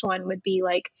the next one would be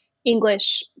like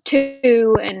English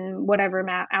 2 and whatever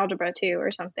math, algebra 2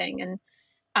 or something.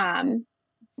 And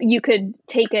you could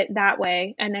take it that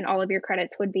way, and then all of your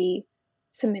credits would be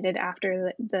submitted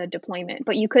after the deployment.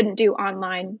 But you couldn't do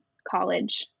online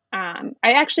college.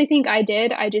 I actually think I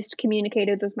did. I just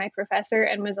communicated with my professor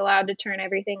and was allowed to turn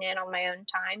everything in on my own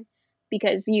time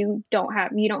because you don't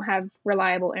have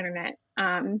reliable internet.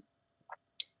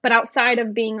 But outside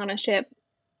of being on a ship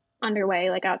underway,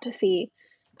 like out to sea,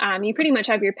 you pretty much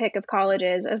have your pick of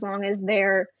colleges as long as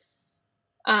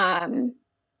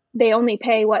they only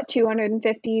pay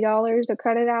 $250 a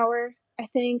credit hour, I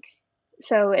think.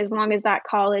 So as long as that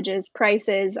college's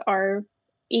prices are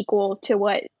equal to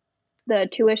what the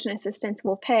tuition assistance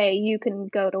will pay, you can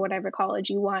go to whatever college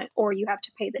you want, or you have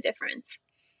to pay the difference.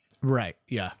 Right.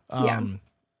 Yeah. Yeah.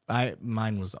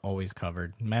 Mine was always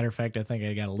covered. Matter of fact, I think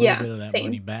I got a little bit of that same.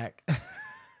 money back.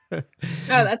 Oh,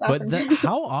 that's awesome. But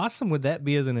how awesome would that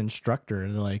be as an instructor?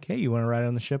 And like, hey, you want to ride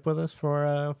on the ship with us for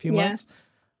a few months?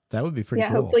 That would be pretty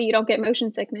cool. Hopefully you don't get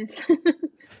motion sickness.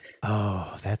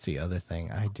 Oh, that's the other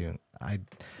thing.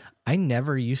 I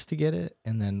never used to get it,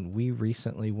 and then we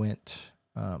recently went.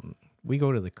 We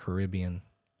go to the Caribbean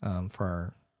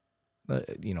for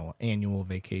our annual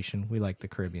vacation. We like the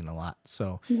Caribbean a lot,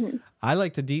 so I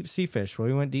like to deep sea fish. Well,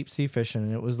 we went deep sea fishing,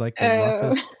 and it was like the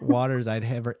roughest waters I'd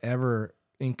ever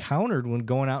encountered when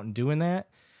going out and doing that.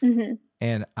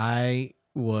 And I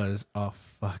was a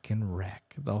fucking wreck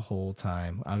the whole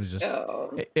time. I was just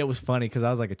it was funny because I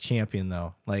was like a champion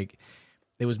though. Like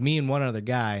it was me and one other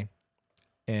guy,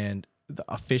 and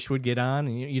a fish would get on,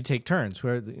 and you take turns.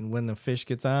 Where when the fish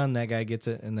gets on, that guy gets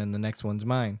it, and then the next one's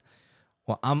mine.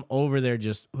 Well, I'm over there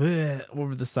just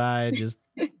over the side, just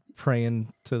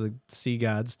praying to the sea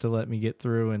gods to let me get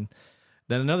through. And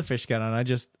then another fish got on.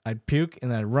 I'd puke,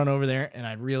 and I'd run over there, and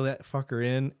I'd reel that fucker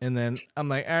in. And then I'm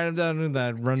like, all right, I'm done. And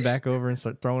I'd run back over and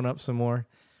start throwing up some more.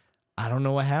 I don't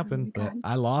know what happened, but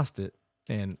I lost it,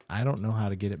 and I don't know how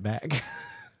to get it back.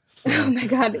 Oh my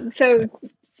God. So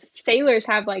sailors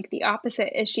have like the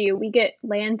opposite issue. We get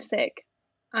land sick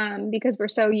because we're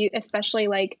so especially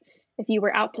like if you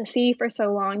were out to sea for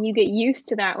so long, you get used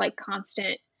to that like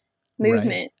constant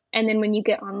movement. Right. And then when you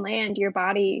get on land, your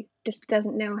body just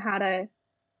doesn't know how to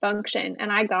function.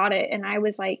 And I got it, and I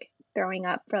was like throwing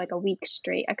up for like a week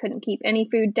straight. I couldn't keep any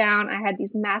food down. I had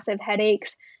these massive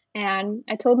headaches, and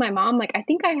I told my mom, like, I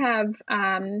think I have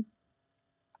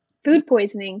food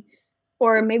poisoning,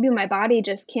 or maybe my body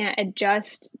just can't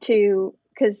adjust to,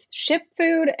 because ship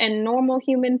food and normal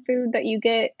human food that you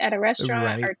get at a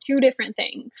restaurant are 2 different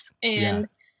things. And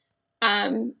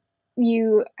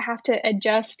you have to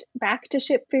adjust back to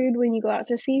ship food when you go out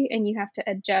to sea, and you have to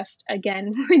adjust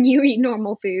again when you eat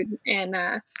normal food. And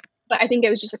but I think it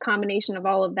was just a combination of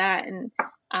all of that. And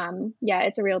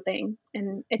it's a real thing,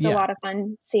 and it's a lot of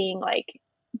fun seeing like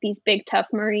these big tough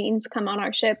Marines come on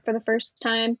our ship for the first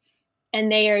time,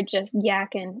 and they are just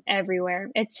yakking everywhere.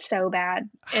 It's so bad,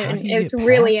 and it's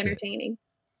really entertaining.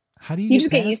 How do you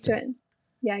just get used to it?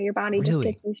 Yeah, your body just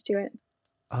gets used to it.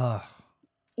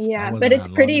 Yeah, but it's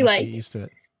pretty like used to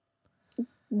it.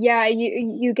 Yeah,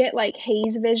 you get like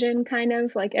haze vision, kind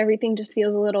of like everything just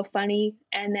feels a little funny,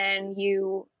 and then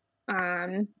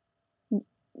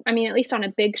I mean, at least on a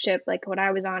big ship like what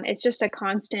I was on, it's just a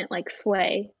constant like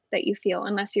sway that you feel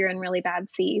unless you're in really bad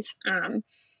seas.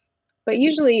 but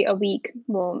usually a week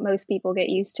will most people get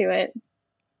used to it.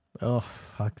 Oh,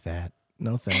 fuck that.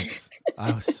 No thanks.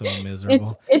 I was so It's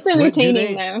miserable. it's What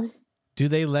entertaining though. do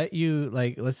they let you,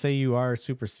 like, let's say you are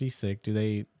super seasick, do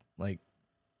they like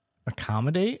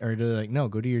accommodate, or do they like, no,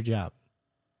 go do your job?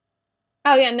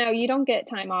 Oh yeah, no, you don't get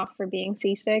time off for being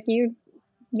seasick.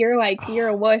 You're like you're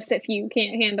a Oh, wuss if you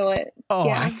can't handle it. I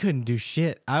Yeah. couldn't do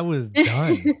shit. I was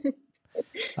done.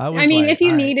 I I was mean, like, if you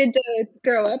all right. needed to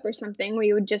throw up or something,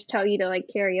 we would just tell you to like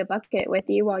carry a bucket with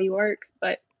you while you work.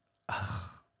 But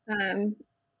um,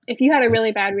 if you had a really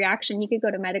That's bad reaction, you could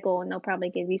go to medical and they'll probably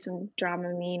give you some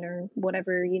Dramamine or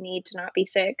whatever you need to not be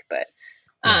sick. But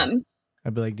right. um,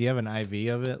 I'd be like, do you have an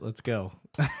IV of it? Let's go.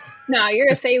 no,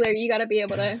 you're a sailor. You got to be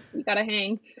able to. You got to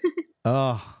hang.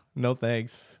 Oh, no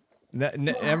thanks.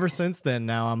 Ever since then,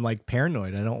 now I'm like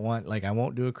paranoid. I don't want, like, I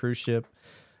won't do a cruise ship.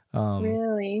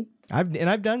 Really?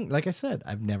 I've done, like I said,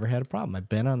 I've never had a problem. I've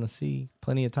been on the sea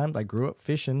plenty of times. I grew up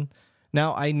fishing.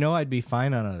 Now I know I'd be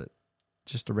fine on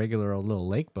just a regular old little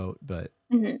lake boat, but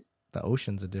Hmm. the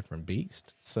ocean's a different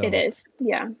beast. It So is.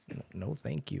 Yeah, no,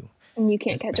 thank you. and you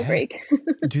can't It's catch a bad. break.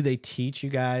 Do they teach you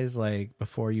guys, like,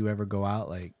 before you ever go out,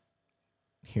 like,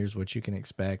 here's what you can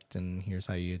expect and here's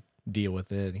how you deal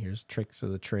with it and here's tricks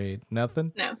of the trade?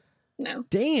 Nothing? No, no.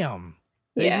 Damn.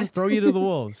 They Yeah, just throw you to the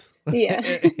wolves yeah,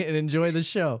 and enjoy the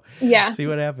show. yeah. See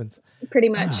what happens. Pretty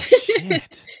Oh much.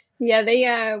 shit. Yeah,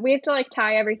 they we have to like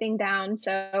tie everything down.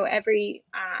 So every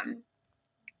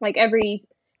like every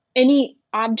any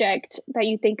object that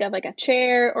you think of like a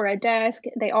chair or a desk,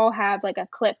 they all have like a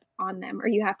clip on them or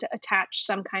you have to attach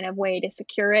some kind of way to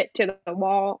secure it to the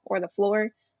wall or the floor.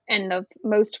 And the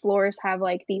most floors have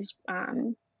like these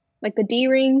like the D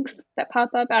rings that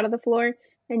pop up out of the floor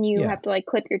and you Yeah. have to like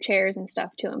clip your chairs and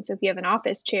stuff to them. So if you have an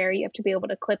office chair, you have to be able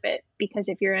to clip it because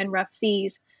if you're in rough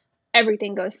seas,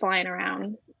 everything goes flying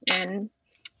around and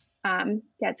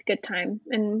yeah, it's a good time.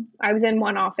 And I was in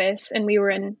one office and we were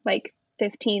in like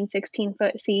 15,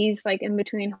 16-foot seas, like in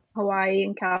between Hawaii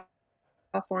and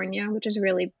California, which is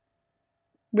really,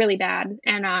 really bad.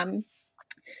 And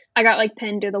I got like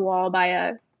pinned to the wall by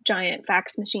a giant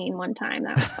fax machine one time.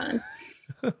 That was fun.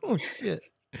 Oh shit.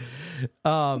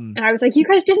 Um And I was like, you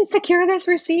guys didn't secure this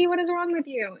receipt. What is wrong with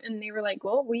you? And they were like,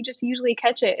 well, we just usually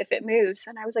catch it if it moves.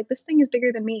 And I was like, this thing is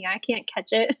bigger than me. I can't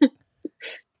catch it.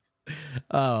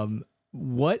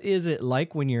 what is it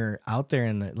like when you're out there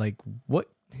and, like, what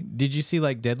did you see,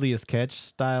 like, Deadliest Catch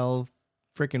style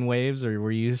freaking waves, or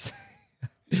were you it's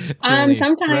the only reference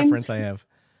Sometimes I have.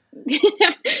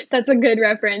 that's a good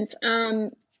reference.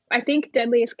 I think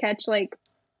Deadliest Catch, like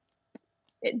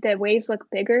the waves look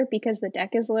bigger because the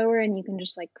deck is lower and you can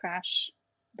just like crash.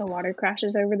 The water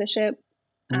crashes over the ship.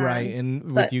 Right, and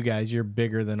with But you guys, you're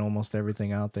bigger than almost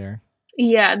everything out there.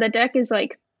 yeah, the deck is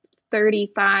like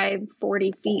 35,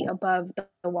 40 feet above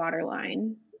the water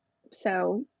line.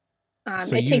 So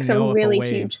So it you takes a know if a really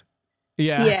huge, wave,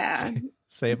 yeah, yeah,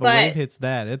 say if a wave but hits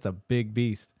that, it's a big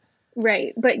beast.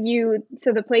 right. But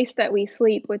so the place that we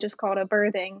sleep, which is called a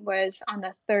berthing, was on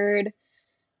the third.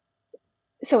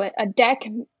 So a deck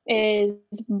is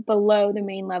below the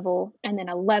main level and then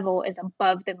a level is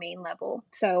above the main level.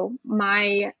 So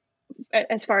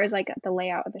as far as like the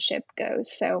layout of the ship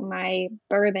goes, so my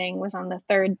berthing was on the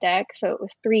third deck, so it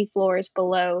was 3 floors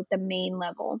below the main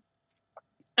level.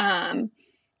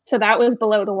 So that was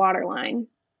below the water line.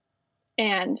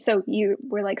 And so you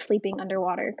were like sleeping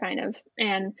underwater kind of.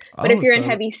 But if Oh, you're in so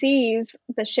heavy seas,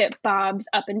 the ship bobs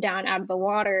up and down out of the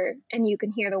water and you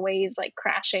can hear the waves like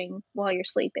crashing while you're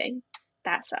sleeping.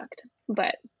 That sucked.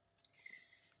 But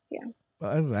yeah.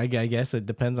 I guess it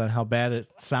depends on how bad it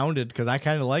sounded, because I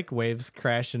kind of like waves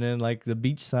crashing in, like the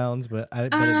beach sounds, but I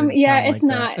bet it didn't Yeah, sound like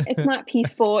that. it's not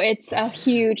peaceful. It's a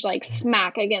huge like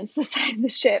smack against the side of the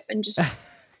ship and just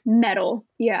metal.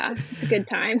 Yeah, it's a good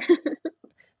time.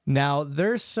 Now,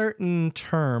 there's certain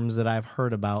terms that I've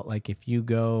heard about, like if you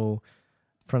go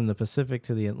from the Pacific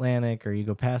to the Atlantic, or you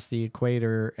go past the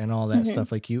equator and all that Hmm.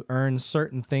 stuff, like you earn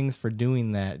certain things for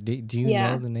doing that. Do you know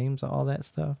Yeah. the names of all that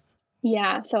stuff?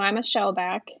 Yeah, so I'm a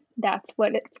shellback. That's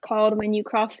what it's called when you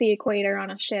cross the equator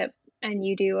on a ship and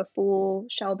you do a full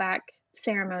shellback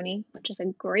ceremony, which is a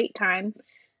great time.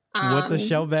 What's a Um,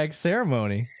 shellback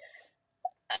ceremony?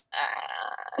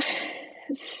 uh,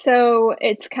 so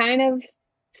it's kind of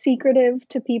secretive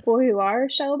to people who are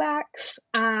shellbacks.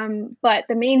 But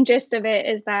the main gist of it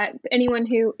is that anyone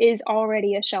who is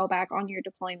already a shellback on your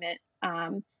deployment,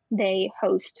 they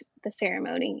host the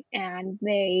ceremony and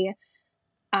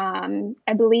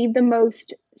I believe the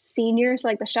most seniors,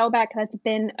 like the shellback that's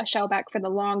been a shellback for the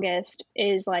longest,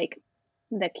 is like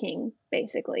the king,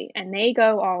 basically. And they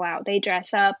go all out. They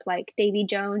dress up like Davy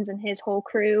Jones and his whole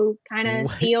crew kind of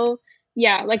What? feel.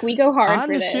 Yeah, like we go hard On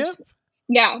for the ship? this.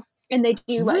 Yeah. And they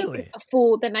do like Really?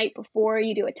 the night before,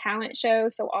 you do a talent show.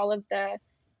 So all of the,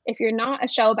 if you're not a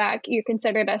shellback, you're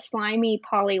considered a slimy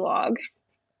polywog.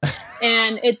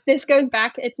 And this goes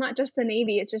back, it's not just the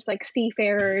Navy, it's just like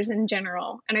seafarers in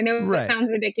general. And I know it Right. sounds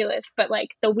ridiculous, but like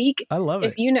the week, I love it.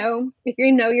 if you know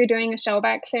you're doing a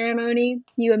shellback ceremony,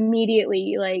 you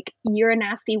immediately like, you're a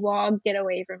nasty wog, get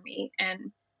away from me.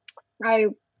 And I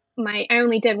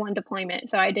only did one deployment,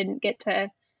 so I didn't get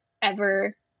to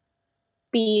ever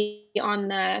be on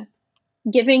the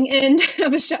giving end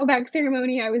of a shellback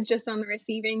ceremony. I was just on the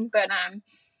receiving. But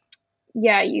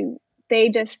yeah, they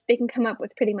can come up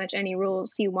with pretty much any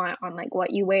rules you want on like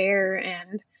what you wear,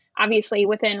 and obviously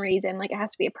within reason, like it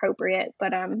has to be appropriate.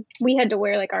 But we had to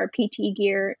wear like our PT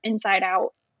gear inside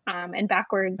out and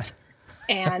backwards,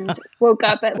 and woke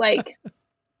up at like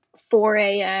 4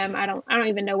 a.m. I don't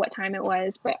even know what time it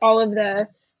was, but all of the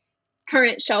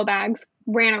current shell bags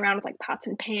ran around with like pots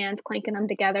and pans, clanking them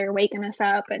together, waking us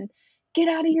up and get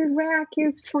out of your rack,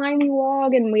 you slimy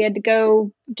wog. And we had to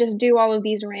go just do all of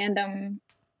these random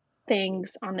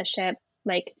things on the ship.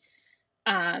 Like,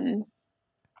 and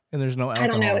there's no I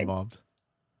don't alcohol know. involved.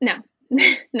 No,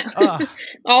 no,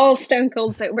 all stone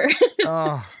cold sober.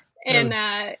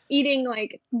 And eating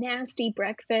like nasty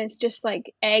breakfast, just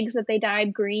like eggs that they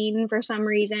dyed green for some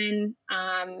reason.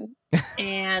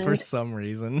 And for some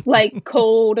reason, like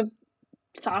cold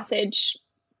sausage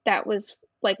that was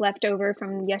like left over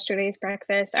from yesterday's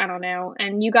breakfast. I don't know.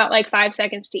 And you got like 5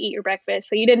 seconds to eat your breakfast,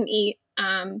 so you didn't eat.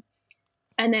 And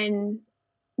then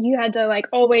you had to like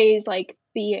always like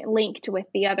be linked with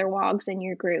the other wogs in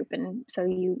your group. And so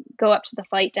you go up to the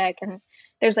flight deck, and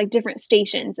there's like different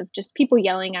stations of just people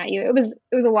yelling at you. It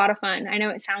was a lot of fun. I know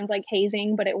it sounds like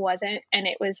hazing, but it wasn't. And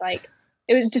it was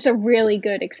just a really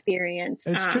good experience.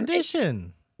 It's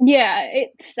tradition.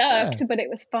 It sucked, but it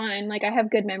was fun. Like I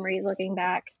have good memories looking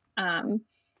back.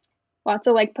 Lots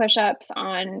of like push-ups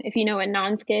on, if you know what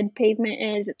non-skid pavement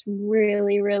is, it's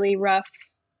really, really rough.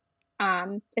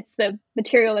 It's the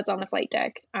material that's on the flight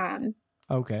deck.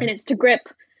 Okay. And it's to grip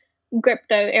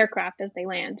the aircraft as they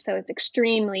land. So it's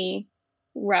extremely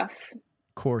rough,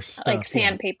 coarse stuff, like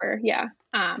sandpaper. Yeah.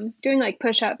 Doing like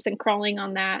push-ups and crawling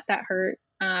on that hurt.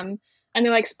 And they're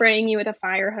like spraying you with a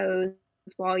fire hose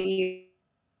while you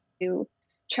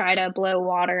try to blow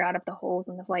water out of the holes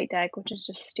in the flight deck, which is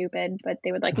just stupid. But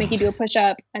they would like make you do a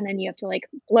push-up, and then you have to like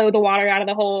blow the water out of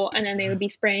the hole, and then they would be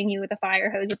spraying you with a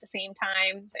fire hose at the same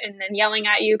time, and then yelling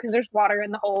at you because there's water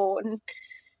in the hole, and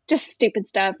just stupid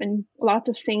stuff. And lots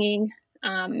of singing,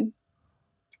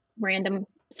 random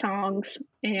songs.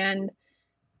 And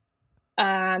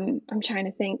I'm trying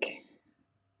to think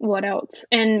what else.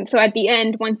 And so at the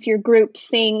end, once your group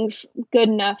sings good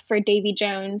enough for Davy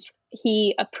Jones,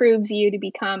 he approves you to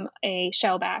become a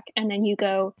shellback. And then you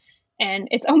go, and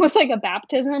it's almost like a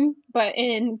baptism, but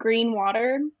in green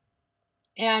water.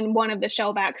 And one of the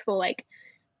shellbacks will like,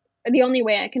 the only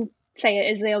way I can say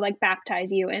it is they'll like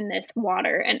baptize you in this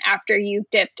water. And after you've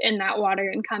dipped in that water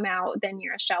and come out, then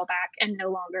you're a shellback and no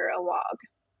longer a wog.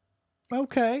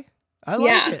 Okay. I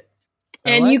like it.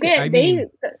 And you get,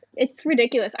 it's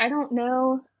ridiculous. I don't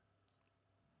know.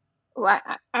 Well,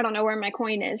 I don't know where my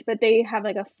coin is, but they have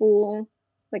like a full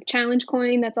like challenge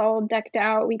coin that's all decked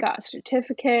out. We got a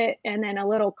certificate and then a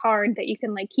little card that you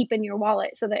can like keep in your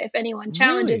wallet, so that if anyone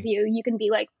challenges you, you can be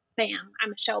like, bam,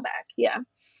 I'm a shellback. Yeah.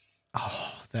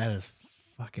 Oh, that is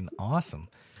fucking awesome.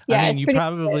 Yeah, I mean, you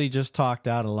probably just talked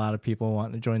out a lot of people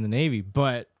wanting to join the Navy,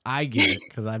 but I get it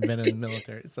because I've been in the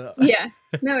military. So yeah,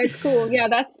 no, it's cool. Yeah,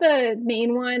 that's the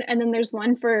main one. And then there's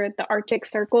one for the Arctic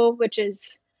Circle, which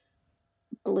is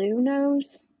Blue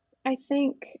Nose, I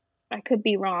think. I could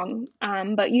be wrong.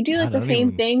 But you do like the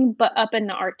same thing, but up in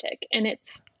the Arctic. And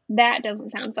that doesn't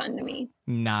sound fun to me.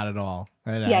 Not at all.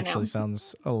 It actually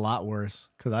sounds a lot worse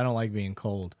because I don't like being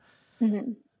cold.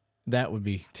 Mm-hmm. That would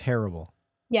be terrible.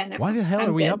 Yeah, no. Why the hell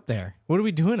are we up there? What are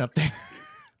we doing up there?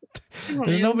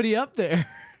 There's nobody up there.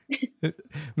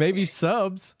 Maybe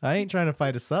subs. I ain't trying to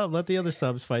fight a sub. Let the other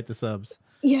subs fight the subs.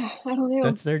 Yeah, I don't know.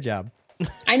 That's their job.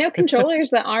 I know controllers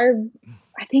that are,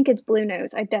 I think it's Blue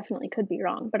Nose. I definitely could be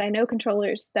wrong, but I know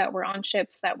controllers that were on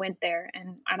ships that went there,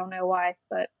 and I don't know why,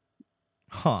 but.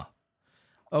 Huh.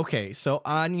 Okay, so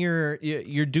on you're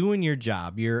doing your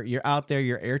job. You're out there.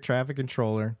 You're air traffic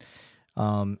controller,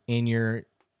 and you're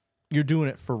doing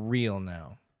it for real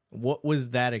now. What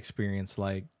was that experience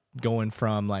like? Going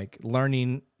from like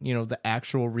learning, the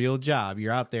actual real job.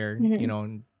 You're out there,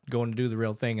 and going to do the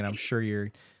real thing. And I'm sure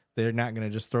they're not going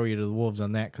to just throw you to the wolves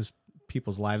on that, because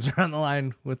people's lives are on the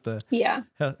line with the Yeah.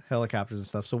 helicopters and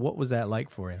stuff. So what was that like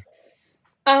for you?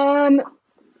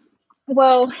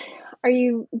 Well, are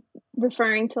you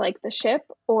referring to like the ship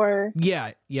or?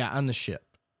 Yeah, on the ship.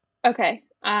 Okay.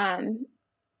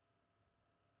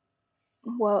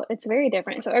 Well, it's very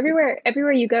different. So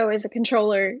everywhere you go as a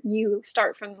controller, you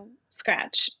start from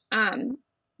scratch.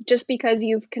 Just because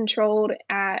you've controlled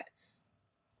at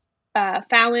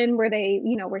Fallon,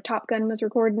 where Top Gun was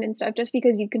recorded and stuff, just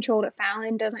because you've controlled at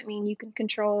Fallon doesn't mean you can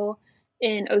control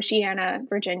in Oceana,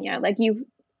 Virginia.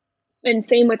 And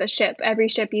same with a ship. Every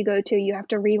ship you go to, you have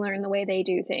to relearn the way they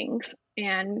do things.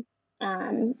 And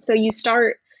so you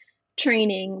start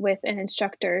training with an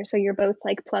instructor. So you're both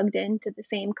like plugged into the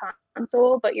same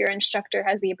console, but your instructor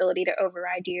has the ability to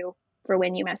override you for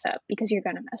when you mess up because you're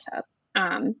going to mess up.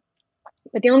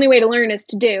 But the only way to learn is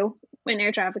to do in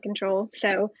air traffic control.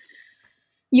 So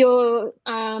you'll,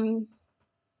 on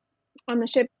the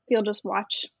ship, you'll just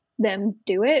watch them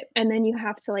do it. And then you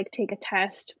have to like take a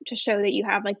test to show that you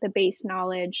have like the base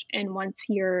knowledge. And once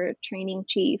your training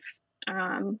chief,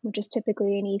 which is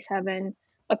typically an E7,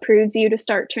 approves you to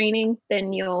start training,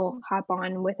 then you'll hop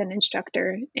on with an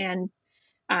instructor and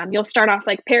you'll start off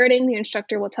like parroting. The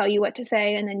instructor will tell you what to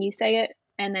say and then you say it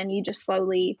and then you just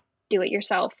slowly do it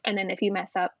yourself. And then if you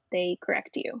mess up, they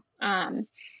correct you.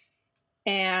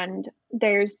 And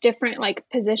there's different like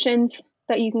positions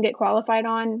that you can get qualified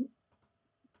on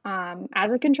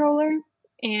as a controller.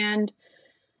 And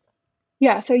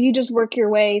yeah, so you just work your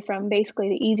way from basically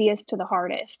the easiest to the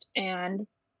hardest. And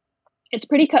it's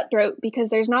pretty cutthroat because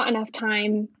there's not enough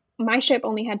time. My ship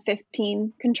only had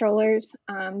 15 controllers,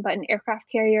 but an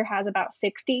aircraft carrier has about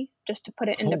 60, just to put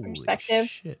it into perspective.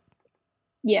 Shit.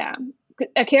 Yeah.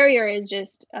 A carrier is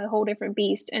just a whole different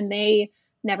beast, and they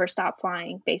never stop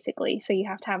flying, basically. So you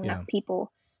have to have enough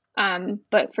people.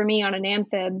 But for me on an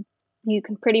amphib, you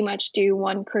can pretty much do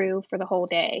one crew for the whole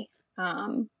day,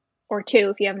 or two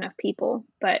if you have enough people.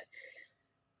 But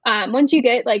once you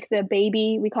get like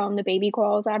we call them the baby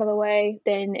quals out of the way,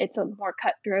 then it's a more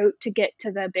cutthroat to get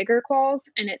to the bigger quals.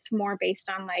 And it's more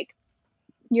based on like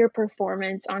your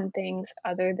performance on things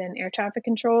other than air traffic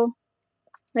control.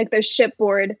 Like the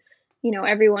shipboard,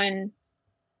 everyone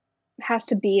has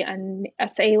to be a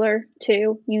sailor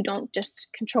too. You don't just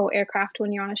control aircraft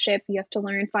when you're on a ship. You have to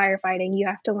learn firefighting. You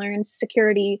have to learn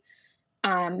security,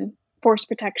 force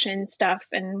protection stuff.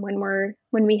 And when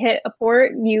we hit a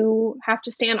port, you have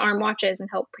to stand arm watches and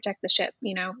help protect the ship,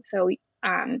 So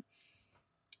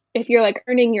if you're like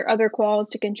earning your other quals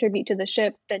to contribute to the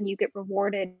ship, then you get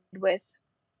rewarded with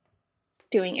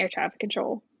doing air traffic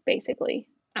control, basically.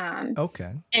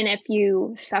 Okay. And if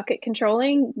you suck at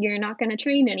controlling, you're not going to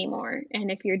train anymore.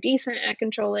 And if you're decent at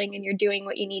controlling and you're doing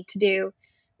what you need to do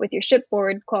with your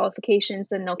shipboard qualifications,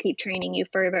 then they'll keep training you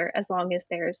further as long as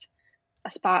there's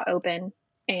a spot open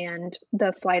and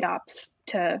the flight ops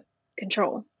to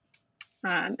control.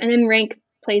 And then rank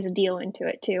plays a deal into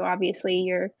it too. Obviously,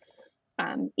 your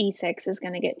E6 is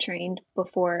going to get trained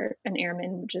before an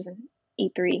airman, which is an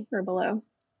E3 or below.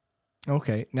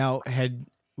 Okay. Now,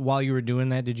 while you were doing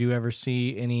that, did you ever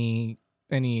see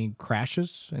any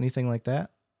crashes, anything like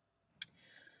that?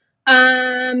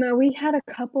 We had a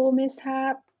couple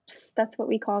mishaps. That's what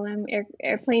we call them.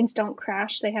 Airplanes don't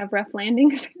crash; they have rough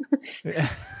landings.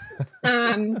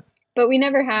 But we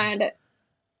never had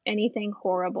anything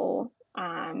horrible.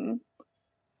 I'm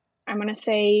gonna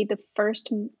say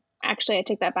actually, I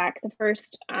take that back. The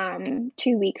first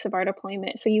 2 weeks of our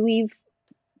deployment. So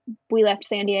we left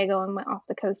San Diego and went off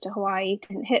the coast to Hawaii.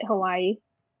 Didn't hit Hawaii,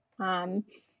 but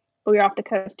we were off the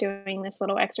coast doing this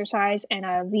little exercise, and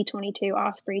a V-22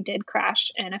 Osprey did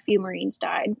crash, and a few Marines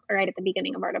died right at the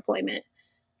beginning of our deployment.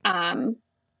 So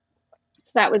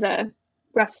that was a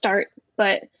rough start.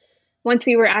 But once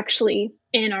we were actually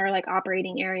in our like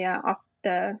operating area off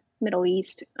the Middle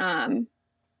East,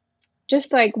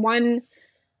 just like one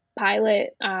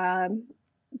pilot that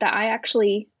I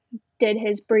actually did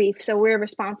his brief. So we're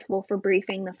responsible for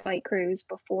briefing the flight crews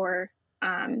before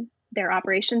their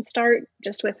operations start,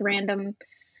 just with random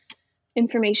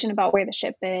information about where the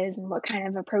ship is and what kind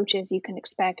of approaches you can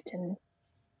expect, and a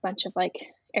bunch of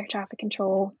like air traffic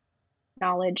control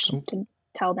knowledge to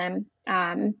tell them.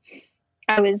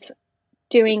 I was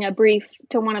doing a brief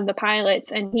to one of the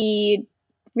pilots, and he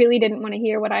really didn't want to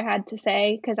hear what I had to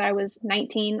say because I was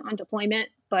 19 on deployment,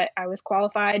 but I was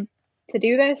qualified to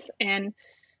do this. And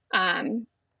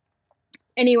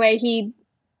anyway, he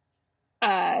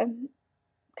kind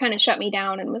of shut me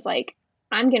down and was like,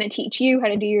 I'm going to teach you how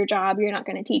to do your job. You're not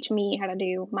going to teach me how to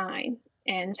do mine.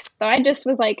 And so I just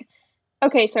was like,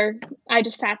 okay, sir. I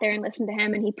just sat there and listened to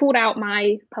him, and he pulled out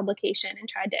my publication and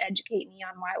tried to educate me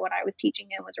on why what I was teaching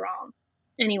him was wrong.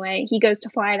 Anyway, he goes to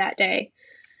fly that day,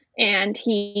 and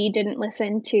he didn't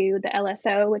listen to the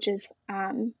LSO, which is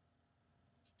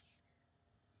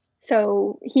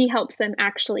so he helps them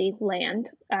actually land.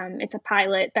 It's a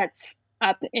pilot that's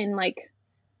up in like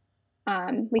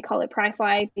we call it pry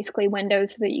fly, basically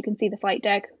windows so that you can see the flight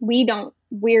deck.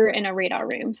 We're in a radar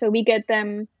room, so we get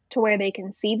them to where they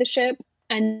can see the ship,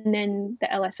 and then the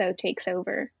LSO takes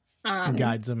over. And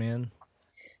guides them in.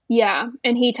 Yeah,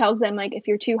 and he tells them like if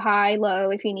you're too high,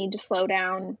 low, if you need to slow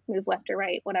down, move left or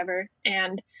right, whatever.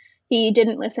 And he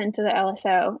didn't listen to the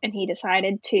LSO, and he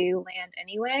decided to land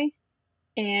anyway.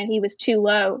 And he was too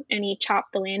low, and he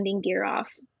chopped the landing gear off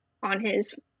on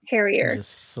his Harrier. And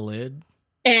just slid.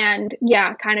 And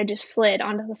yeah, kind of just slid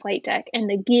onto the flight deck, and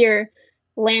the gear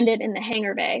landed in the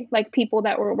hangar bay. Like people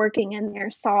that were working in there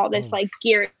saw this like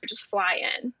gear just fly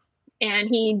in, and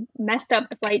he messed up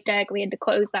the flight deck. We had to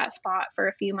close that spot for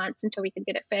a few months until we could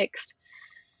get it fixed.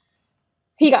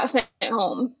 He got sent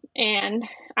home, and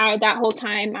that whole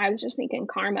time I was just thinking,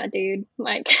 karma, dude.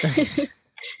 Like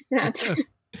that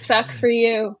sucks for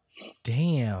you.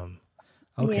 Damn.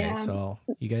 Okay, yeah. So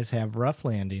you guys have rough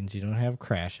landings. You don't have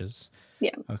crashes.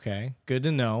 Yeah. Okay, good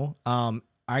to know.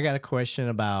 I got a question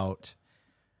about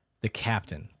the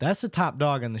captain. That's the top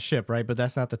dog on the ship, right? But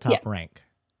that's not the top rank.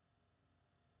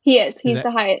 He is. He's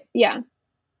the highest. Yeah.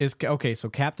 Okay, so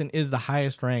captain is the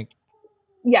highest rank.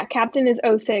 Yeah, captain is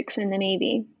 06 in the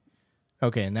Navy.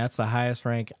 Okay, and that's the highest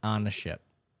rank on the ship.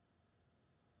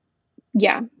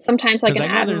 Yeah, sometimes like an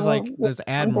admiral. There's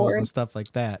admirals and stuff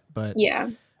like that, but yeah.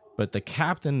 But the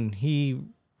captain, he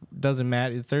doesn't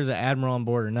matter if there's an admiral on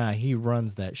board or not. He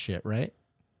runs that ship, right?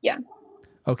 Yeah.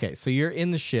 Okay, so you're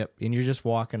in the ship and you're just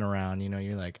walking around. You know,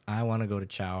 you're like, I want to go to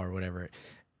chow or whatever,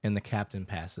 and the captain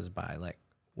passes by. Like,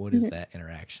 what is that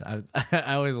interaction?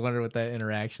 I always wonder what that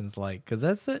interaction's like, because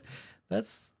that's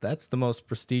the most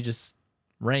prestigious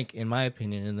rank, in my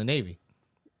opinion, in the Navy.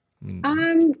 I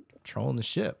mean, controlling the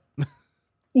ship.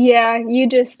 Yeah,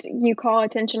 you call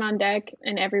attention on deck,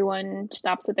 and everyone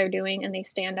stops what they're doing and they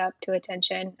stand up to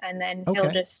attention, and then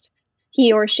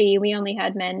he or she, we only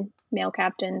had male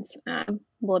captains,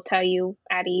 will tell you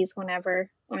at ease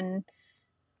whenever. When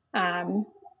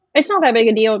it's not that big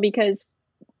a deal because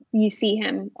you see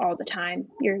him all the time.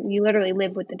 You literally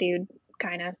live with the dude,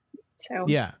 kind of. So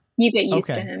yeah, you get used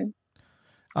to him.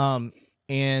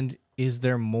 And is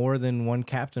there more than one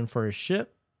captain for a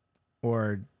ship?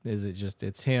 Or is it just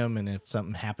it's him, and if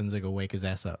something happens, they go wake his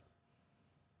ass up?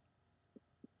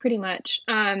 Pretty much.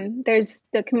 There's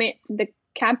the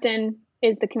captain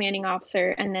is the commanding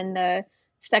officer, and then the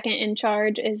second in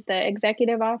charge is the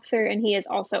executive officer, and he is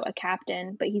also a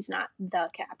captain, but he's not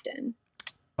the captain.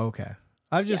 Okay,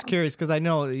 I'm just curious because I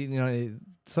know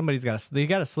somebody's got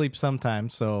to sleep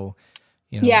sometime, so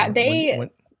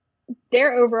they're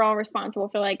overall responsible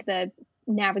for like the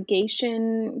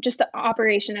navigation, just the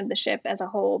operation of the ship as a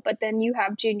whole, but then you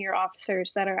have junior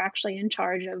officers that are actually in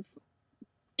charge of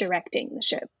directing the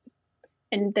ship,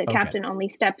 and the captain only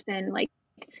steps in like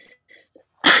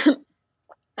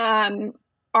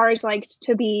ours liked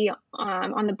to be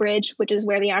on the bridge, which is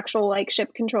where the actual like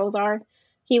ship controls are.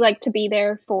 He liked to be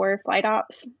there for flight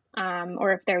ops,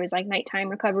 or if there was like nighttime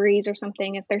recoveries or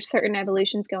something. If there's certain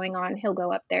evolutions going on, he'll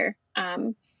go up there.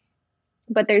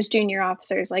 But there's junior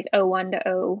officers like 01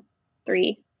 to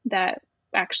 03 that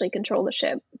actually control the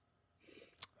ship.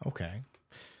 Okay.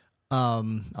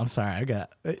 I'm sorry. I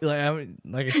got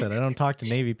like I said, I don't talk to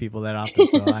Navy people that often,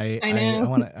 so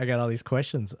I got all these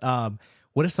questions.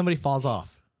 What if somebody falls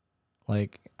off?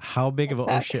 Like, how big of a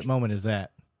oh shit moment is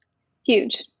that?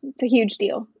 Huge. It's a huge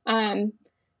deal.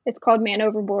 It's called man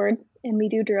overboard, and we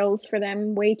do drills for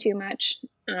them way too much.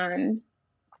 And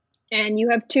you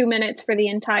have 2 minutes for the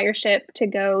entire ship to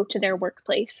go to their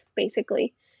workplace,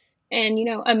 basically. And,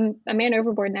 a man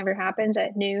overboard never happens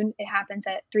at noon. It happens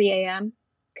at 3 a.m.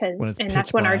 And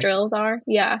that's when our drills are.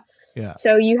 Yeah. Yeah.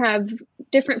 So you have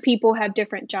different people have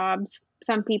different jobs.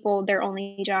 Some people, their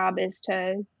only job is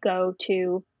to go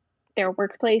to their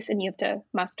workplace, and you have to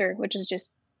muster, which is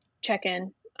just check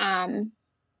in. And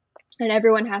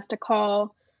everyone has to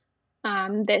call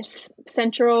this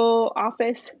central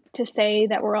office to say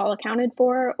that we're all accounted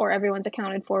for, or everyone's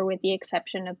accounted for with the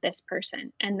exception of this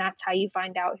person. And that's how you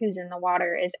find out who's in the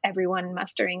water, is everyone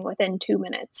mustering within 2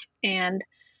 minutes. And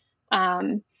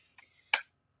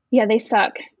they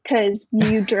suck because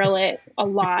you drill it a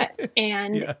lot,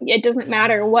 and it doesn't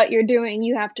matter what you're doing.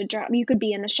 You have to drop. You could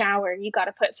be in the shower. You got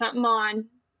to put something on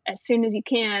as soon as you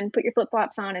can, put your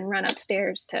flip-flops on and run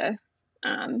upstairs to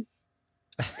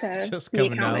to Just be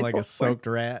coming down accounted like a for. soaked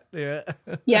rat. Yeah.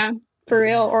 Yeah, for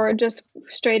real. Or just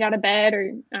straight out of bed,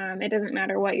 or it doesn't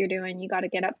matter what you're doing. You got to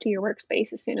get up to your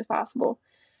workspace as soon as possible.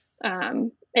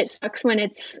 It sucks when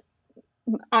it's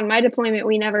on my deployment.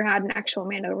 We never had an actual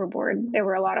man overboard. There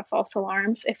were a lot of false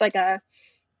alarms. If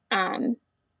um,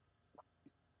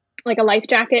 like a life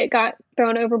jacket got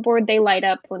thrown overboard, they light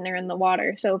up when they're in the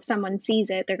water. So if someone sees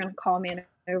it, they're going to call man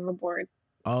overboard.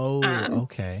 Oh, Um,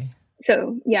 okay.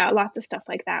 so yeah, lots of stuff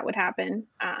like that would happen.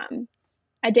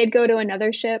 I did go to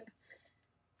another ship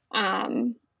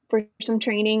for some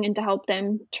training and to help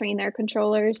them train their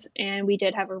controllers, and we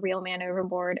did have a real man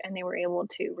overboard, and they were able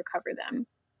to recover them.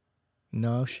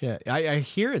 No shit. I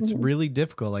hear it's Mm-hmm. really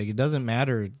difficult. Like it doesn't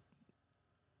matter,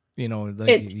 like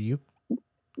It's you.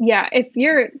 yeah, if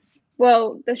you're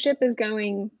well, the ship is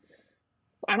going,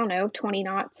 I don't know, 20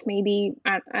 knots maybe.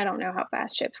 I don't know how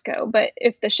fast ships go, but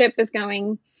if the ship is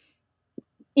going,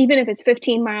 even if it's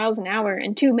 15 miles an hour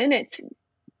in 2 minutes,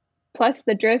 plus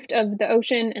the drift of the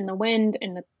ocean and the wind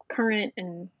and the current,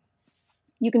 and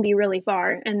you can be really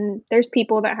far. And there's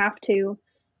people that have to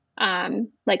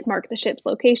like mark the ship's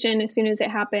location as soon as it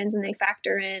happens, and they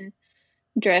factor in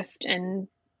drift and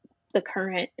the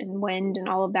current and wind and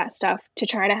all of that stuff to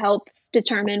try to help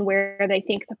determine where they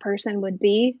think the person would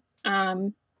be.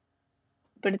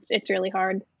 But it's really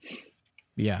hard.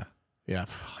 Yeah. Yeah.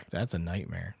 Fuck, that's a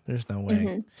nightmare. There's no way.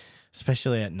 Mm-hmm.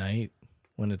 Especially at night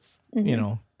when it's,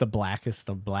 Mm-hmm. the blackest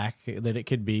of black that it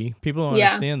could be. People don't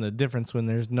Yeah, understand the difference when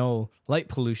there's no light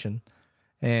pollution.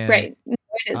 And right. It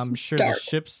is I'm sure dark.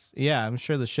 I'm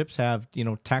sure the ships have,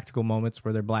 tactical moments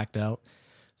where they're blacked out.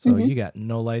 So Mm-hmm. you got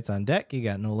no lights on deck, you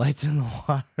got no lights in the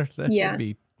water. Yeah,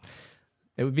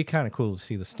 It would be kind of cool to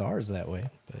see the stars that way.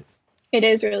 But it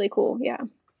is really cool. Yeah.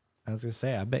 I was gonna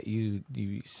say, I bet you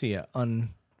see an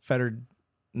unfettered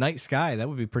night sky. That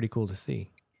would be pretty cool to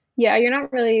see. Yeah, you're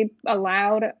not really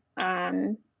allowed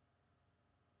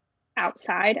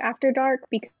outside after dark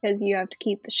because you have to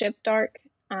keep the ship dark.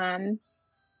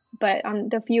 But on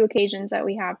the few occasions that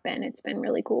we have been, it's been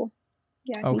really cool.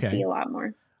 Yeah, you see Okay. a lot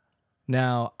more.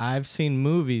 Now I've seen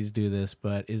movies do this,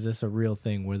 but is this a real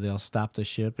thing where they'll stop the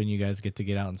ship and you guys get to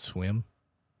get out and swim?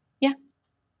 Yeah,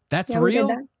 That's yeah, we did real?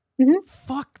 that. Hmm.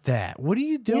 Fuck that. What are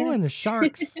you Yeah. doing? There's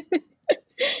sharks.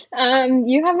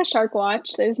 You have a shark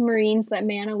watch. There's Marines that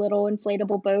man a little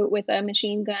inflatable boat with a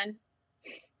machine gun.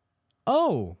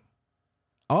 Oh.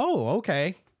 Oh,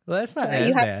 okay. Well, that's not Yeah,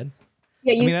 as bad.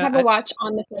 I you mean, have a watch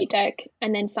on the flight deck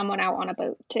and then someone out on a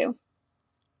boat too.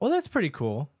 well, that's pretty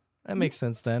cool. That makes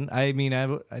sense then. I mean, I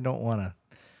don't want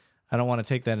to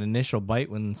take that initial bite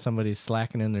when somebody's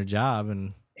slacking in their job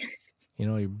and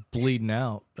you're bleeding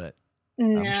out, but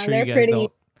I'm No, sure you they're guys pretty.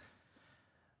 don't.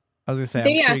 I was gonna say, I'm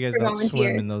They sure ask you guys for don't swim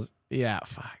in volunteers. those. Yeah,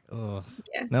 fuck. Ugh.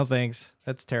 Yeah. No thanks.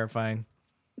 That's terrifying.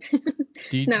 No,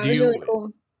 it was really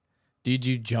cool. Did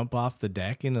you jump off the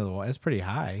deck into the water? It's pretty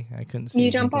high. I couldn't see You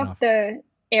you jump jumping off off. the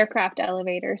aircraft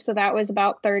elevator, so that was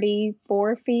about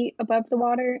 34 feet above the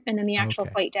water, and then the actual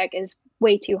Okay. flight deck is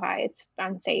way too high. It's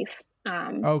unsafe.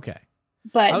 Okay. I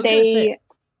But was gonna say,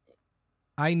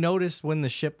 I noticed when the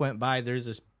ship went by, there's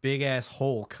this big ass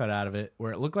hole cut out of it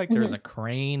where it looked like there's a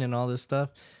crane and all this stuff.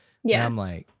 And yeah, I'm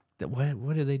like,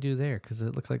 what did they do there? Because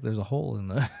it looks like there's a hole in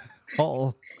the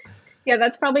hull. yeah,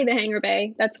 that's probably the hangar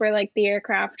bay. That's where like the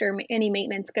aircraft or any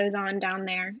maintenance goes on down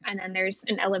there, and then there's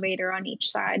an elevator on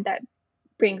each side that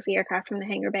brings the aircraft from the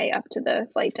hangar bay up to the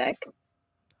flight deck.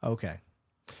 Okay.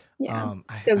 Yeah.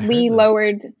 I So heard we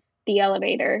lowered the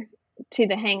elevator to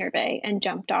the hangar bay and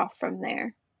jumped off from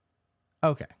there.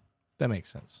 Okay, that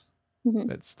makes sense. Mhm.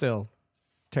 That's still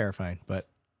terrifying, but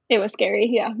It was scary.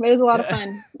 Yeah, it was a lot of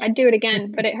fun. I'd do it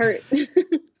again, but it hurt.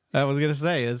 I was gonna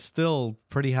say it's still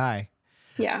pretty high.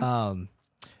 Yeah.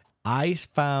 I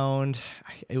found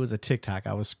it was a TikTok.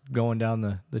 I was going down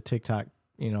the TikTok,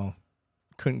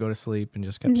 couldn't go to sleep and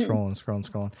just kept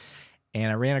scrolling.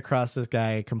 And I ran across this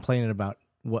guy complaining about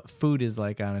what food is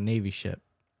like on a Navy ship.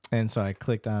 And so I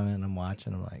clicked on it and I'm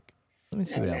watching. I'm like, let me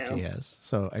see what else he has.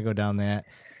 So I go down that.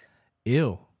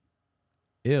 Ew.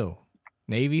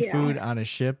 Navy food on a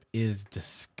ship is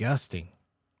disgusting.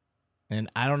 And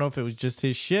I don't know if it was just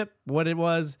his ship, what it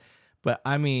was, but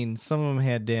I mean, some of them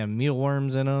had damn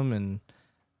mealworms in them and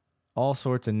all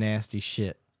sorts of nasty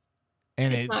shit.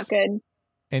 And it's not good.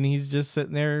 And he's just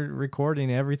sitting there recording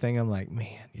everything. I'm like,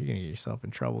 man, you're gonna get yourself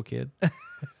in trouble, kid.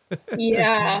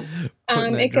 Yeah.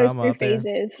 It goes through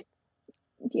phases.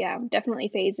 Yeah, definitely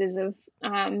phases of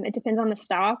it depends on the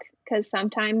stock, because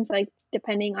sometimes, like,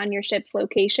 depending on your ship's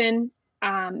location,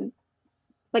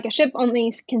 like a ship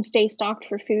only can stay stocked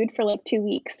for food for like 2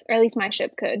 weeks, or at least my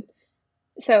ship could.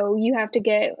 So you have to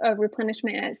get a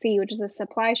replenishment at sea, which is a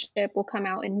supply ship will come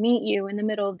out and meet you in the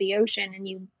middle of the ocean, and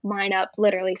you line up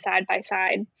literally side by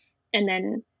side, and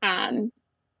then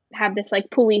have this like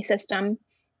pulley system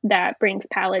that brings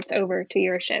pallets over to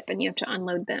your ship, and you have to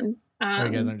unload them. You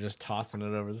guys aren't just tossing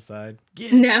it over the side.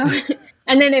 Get it. No.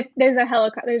 And then if there's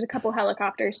there's a couple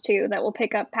helicopters too that will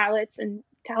pick up pallets and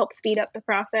to help speed up the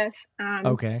process.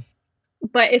 Okay.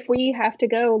 But if we have to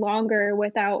go longer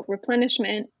without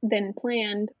replenishment than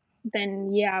planned,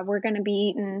 then yeah, we're going to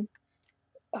be eating.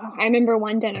 I remember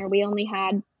one dinner we only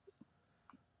had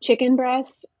chicken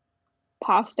breast,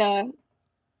 pasta,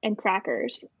 and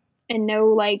crackers, and no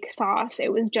like sauce.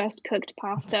 It was just cooked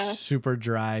pasta. Super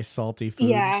dry, salty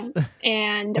foods. Yeah,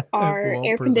 and our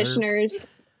air conditioners.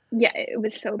 Yeah, it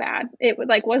was so bad. It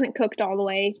like wasn't cooked all the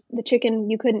way. The chicken,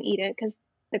 you couldn't eat it because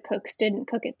the cooks didn't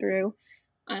cook it through.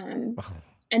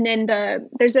 And then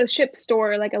there's a ship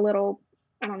store, like a little,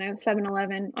 I don't know,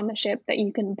 7-Eleven on the ship that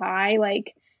you can buy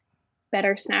like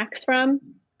better snacks from.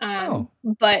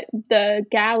 But the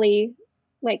galley,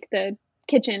 like the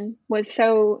kitchen, was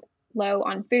so low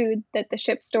on food that the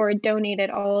ship store donated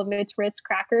all of its Ritz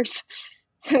crackers.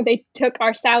 So they took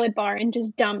our salad bar and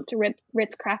just dumped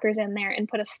Ritz crackers in there and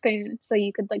put a spoon so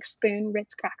you could like spoon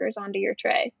Ritz crackers onto your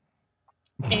tray.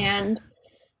 And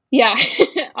yeah,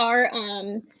 our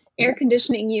air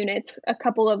conditioning units, a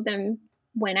couple of them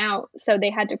went out, so they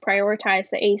had to prioritize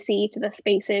the AC to the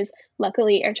spaces.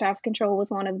 Luckily, air traffic control was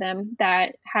one of them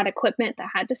that had equipment that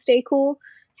had to stay cool.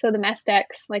 So the mess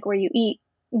decks, like where you eat,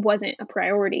 wasn't a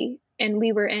priority. And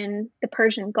we were in the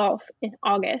Persian Gulf in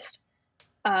August,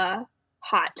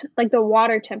 hot. Like the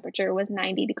water temperature was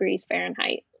 90 degrees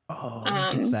Fahrenheit. Oh,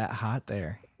 it's that hot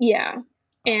there. Yeah.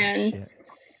 And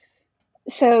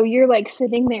so you're like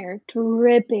sitting there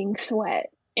dripping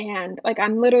sweat, and like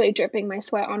I'm literally dripping my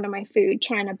sweat onto my food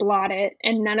trying to blot it,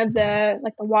 and none of the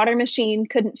like the water machine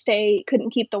couldn't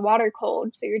keep the water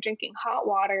cold, so you're drinking hot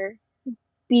water,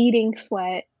 beating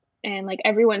sweat, and like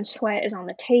everyone's sweat is on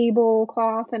the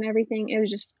tablecloth and everything. It was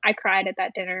just, I cried at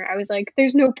that dinner. I was like,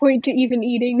 there's no point to even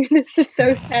eating. This is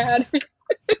so sad.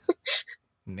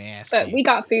 Nasty. But we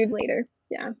got food later.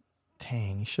 Yeah.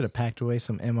 Dang, you should have packed away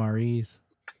some MREs.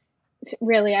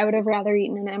 Really, I would have rather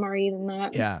eaten an MRE than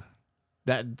that. Yeah.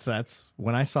 That's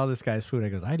when I saw this guy's food, I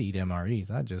goes, I'd eat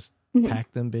MREs. I'd just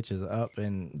pack them bitches up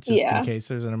and just in case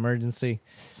there's an emergency.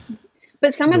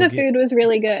 But some of the food was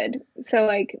really good. So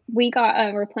like we got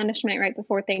a replenishment right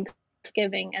before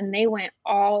Thanksgiving, and they went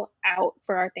all out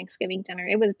for our Thanksgiving dinner.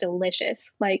 It was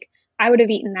delicious. Like I would have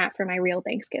eaten that for my real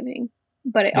Thanksgiving,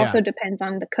 but it also depends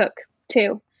on the cook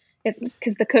too.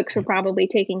 Because the cooks were probably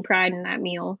taking pride in that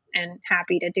meal and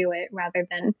happy to do it rather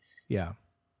than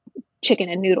chicken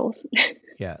and noodles.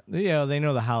 Yeah, they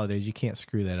know the holidays. You can't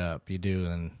screw that up. You do,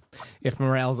 and if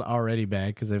morale's already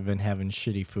bad because they've been having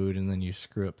shitty food, and then you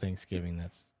screw up Thanksgiving,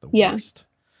 that's the worst.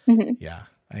 Mm-hmm. Yeah,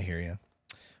 I hear you.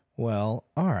 Well,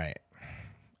 all right.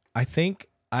 I think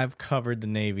I've covered the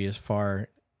Navy as far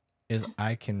as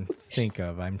I can think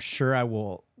of. I'm sure I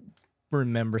will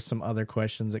remember some other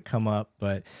questions that come up,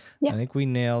 but I think we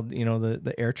nailed,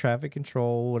 the air traffic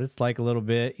control, what it's like a little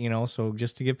bit, so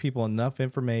just to give people enough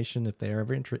information, if they're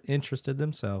ever interested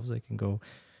themselves, they can go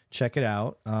check it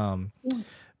out.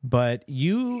 But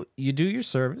you do your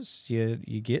service, you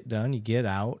get done, you get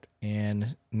out,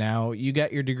 and now you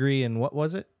got your degree in, what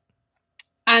was it?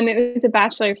 It was a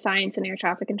Bachelor of Science in Air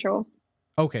Traffic Control.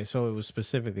 Okay, so it was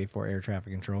specifically for air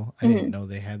traffic control. I didn't know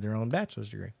they had their own bachelor's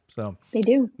degree. So they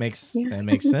do. That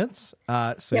makes sense.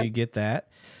 So you get that.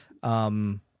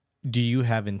 Do you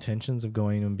have intentions of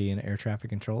going and being an air traffic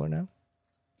controller now?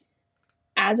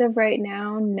 As of right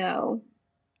now, no.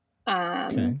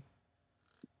 Okay.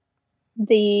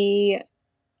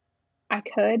 I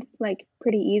could like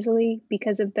pretty easily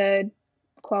because of the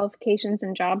qualifications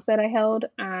and jobs that I held.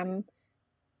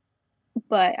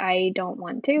 But I don't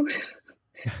want to.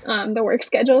 The work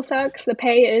schedule sucks. The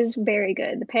pay is very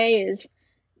good. The pay is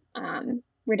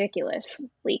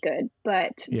ridiculously good,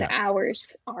 but the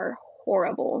hours are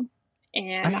horrible.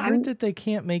 And I heard that they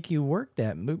can't make you work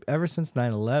that. Ever since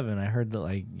 9/11, I heard that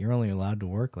like you're only allowed to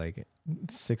work like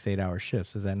 6-8 hour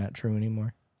shifts. Is that not true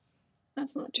anymore?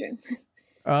 That's not true.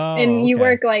 Oh, and you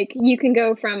work like you can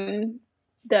go from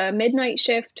the midnight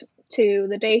shift to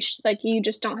the day like you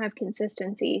just don't have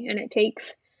consistency, and it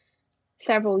takes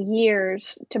several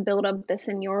years to build up the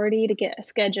seniority to get a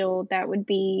schedule that would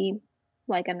be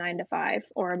like a 9 to 5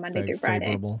 or a Monday through Friday.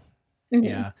 Favorable.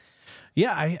 Mm-hmm.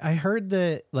 Yeah. I heard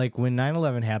that like when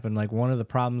 9/11 happened, like one of the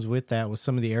problems with that was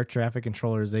some of the air traffic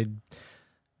controllers,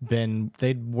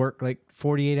 they'd work like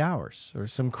 48 hours or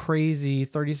some crazy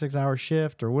 36-hour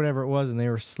shift or whatever it was, and they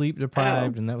were sleep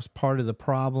deprived, and that was part of the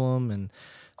problem. And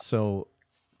so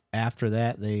after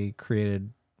that, they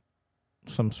created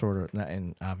some sort of,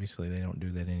 and obviously they don't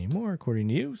do that anymore, according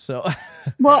to you. So,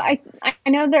 well, I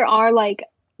know there are like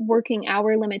working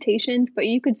hour limitations, but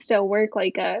you could still work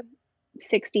like a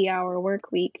 60-hour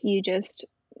work week. You just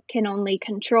can only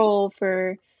control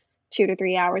for 2 to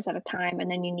 3 hours at a time, and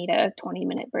then you need a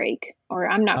 20-minute break. Or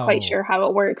I'm not quite sure how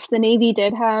it works. The Navy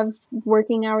did have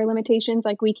working hour limitations,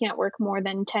 like we can't work more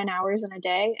than 10 hours in a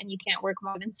day, and you can't work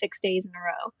more than 6 days in a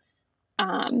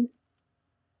row.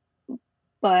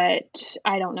 But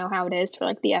I don't know how it is for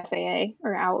like the FAA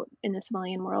or out in the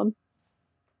civilian world.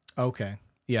 Okay.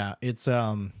 Yeah, it's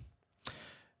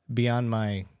beyond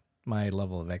my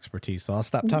level of expertise, so I'll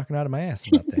stop talking out of my ass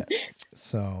about that.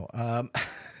 So, all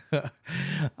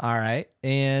right,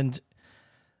 and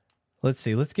let's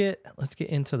see. Let's get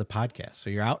into the podcast.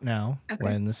 So you're out now. Okay.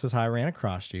 When This Is How I Ran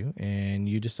Across You, and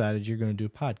you decided you're going to do a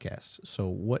podcast. So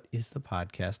what is the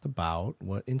podcast about?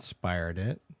 What inspired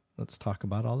it? Let's talk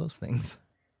about all those things.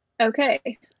 Okay.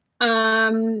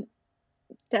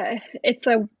 It's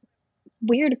a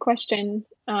weird question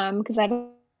because I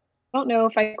don't know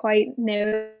if I quite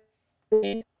know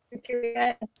the answer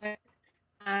yet. But,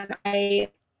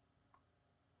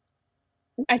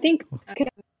 I think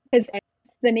because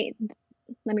let me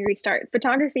restart.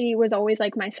 Photography was always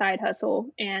like my side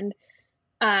hustle, and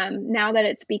now that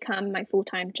it's become my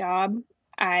full-time job,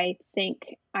 I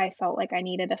think I felt like I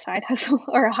needed a side hustle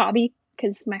or a hobby,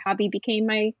 because my hobby became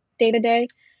my day-to-day.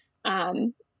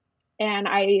 And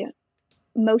I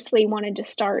mostly wanted to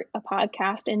start a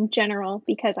podcast in general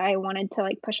because I wanted to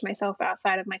like push myself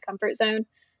outside of my comfort zone,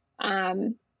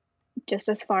 just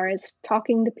as far as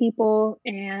talking to people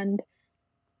and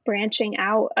branching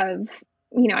out of,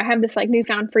 I have this like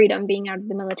newfound freedom being out of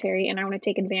the military, and I want to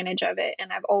take advantage of it.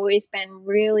 And I've always been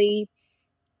really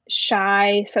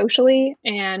shy socially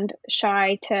and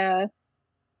shy to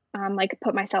like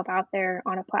put myself out there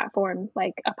on a platform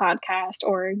like a podcast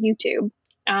or YouTube.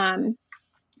 And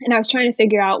I was trying to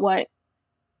figure out what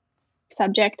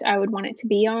subject I would want it to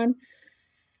be on.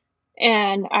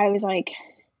 And I was like,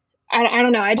 I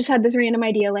don't know. I just had this random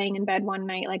idea laying in bed one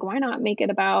night, like, why not make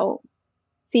it about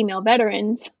female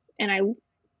veterans? And I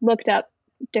looked up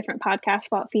different podcasts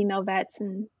about female vets,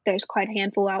 and there's quite a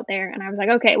handful out there. And I was like,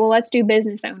 okay, well, let's do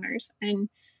business owners. And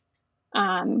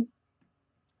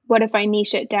what if I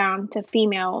niche it down to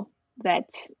female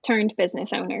vets turned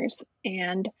business owners?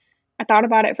 And I thought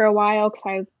about it for a while because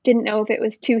I didn't know if it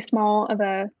was too small of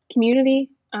a community.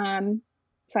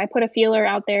 So I put a feeler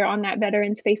out there on that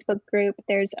veterans Facebook group.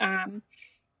 There's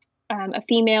a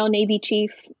female Navy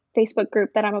chief Facebook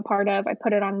group that I'm a part of. I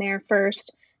put it on there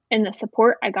first, and the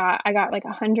support I got like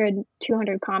 100,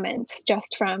 200 comments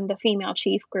just from the female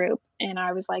chief group. And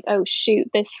I was like, oh shoot,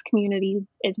 this community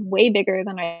is way bigger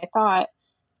than I thought.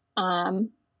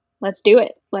 Let's do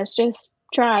it. Let's just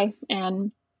try.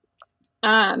 And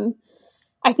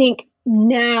I think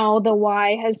now the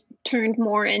why has turned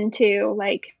more into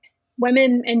like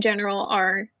women in general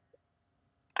are,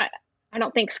 I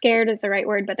don't think scared is the right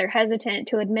word, but they're hesitant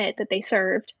to admit that they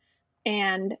served.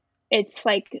 And it's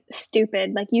like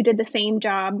stupid. Like, you did the same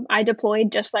job. I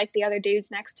deployed just like the other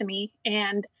dudes next to me,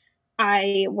 and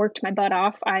I worked my butt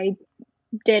off. I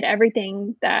did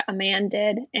everything that a man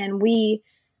did. And we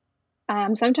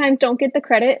sometimes don't get the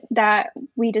credit that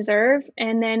we deserve.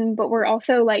 But we're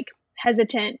also like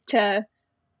hesitant to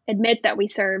admit that we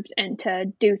served and to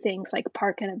do things like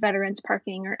park in a veteran's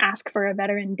parking or ask for a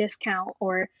veteran discount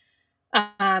or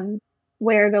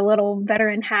wear the little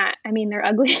veteran hat. I mean, they're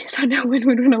ugly, so no one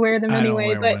would want to wear them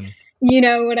anyway. But one. You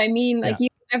know what I mean? Like, yeah. You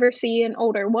never see an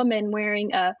older woman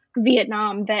wearing a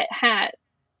Vietnam vet hat,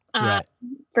 right,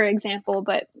 for example.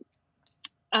 But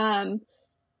and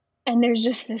there's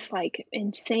just this like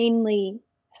insanely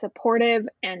supportive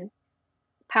and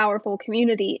powerful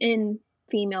community in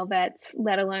female vets,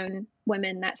 let alone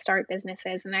women that start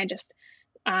businesses. And I just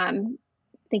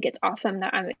think it's awesome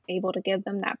that I'm able to give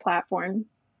them that platform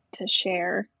to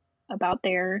share about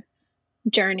their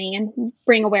journey and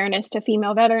bring awareness to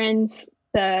female veterans.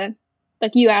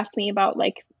 Like you asked me about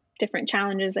like different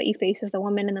challenges that you face as a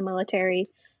woman in the military,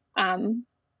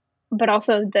 but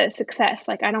also the success.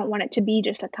 Like, I don't want it to be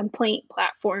just a complaint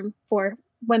platform for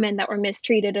women that were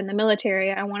mistreated in the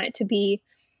military. I want it to be,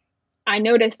 I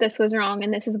noticed this was wrong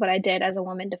and this is what I did as a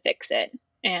woman to fix it.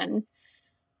 And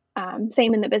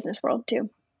same in the business world too.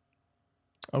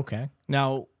 Okay.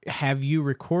 Now, have you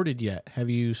recorded yet? Have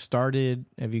you started?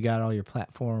 Have you got all your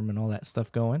platform and all that stuff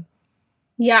going?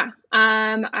 Yeah.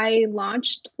 I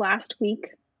launched last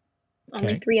week.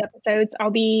 only 3 episodes.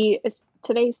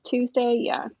 Today's Tuesday.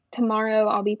 Yeah. Tomorrow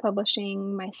I'll be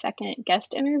publishing my second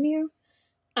guest interview.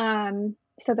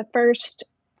 So the first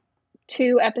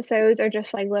 2 episodes are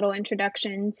just like little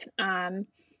introductions.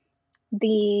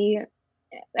 The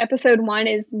episode 1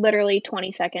 is literally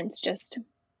 20 seconds.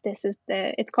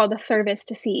 It's called the Service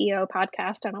to CEO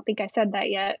podcast. I don't think I said that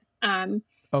yet.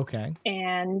 Okay.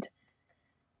 And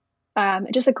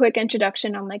just a quick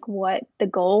introduction on like what the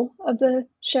goal of the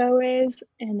show is.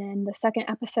 And then the second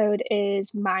episode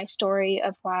is my story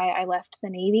of why I left the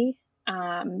Navy.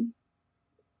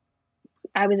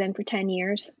 I was in for 10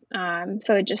 years.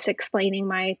 So just explaining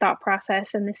my thought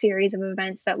process and the series of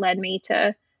events that led me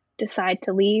to decide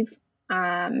to leave.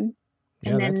 And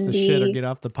that's the shit or get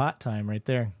off the pot time right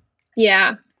there.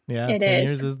 Yeah. Yeah. 10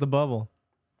 years is the bubble.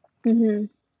 Mm-hmm.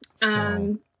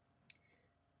 So.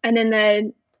 And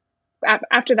then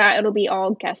after that, it'll be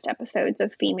all guest episodes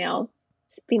of female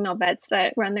vets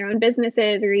that run their own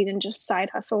businesses or even just side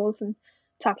hustles and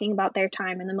talking about their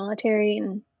time in the military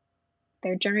and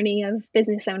their journey of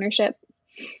business ownership.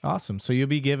 Awesome. So you'll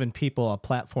be giving people a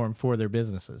platform for their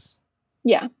businesses.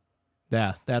 Yeah.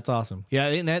 Yeah, that's awesome. Yeah,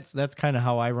 and that's kind of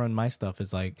how I run my stuff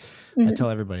is like, I tell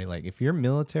everybody, like, if you're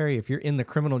military, if you're in the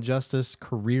criminal justice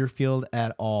career field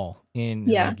at all,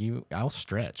 I'll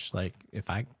stretch. Like, if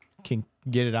I can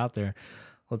get it out there,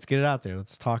 let's get it out there.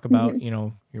 Let's talk about,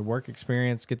 your work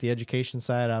experience, get the education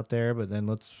side out there, but then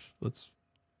let's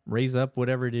raise up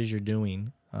whatever it is you're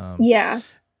doing.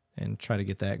 And try to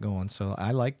get that going. So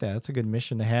I like that. It's a good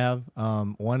mission to have.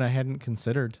 One I hadn't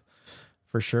considered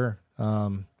for sure.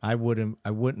 I wouldn't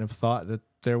have thought that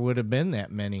there would have been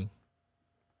that many.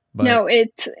 But no,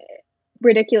 it's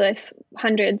ridiculous.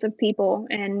 Hundreds of people.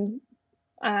 And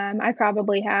I'm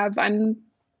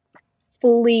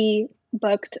fully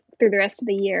booked through the rest of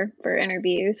the year for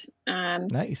interviews.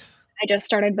 Nice. I just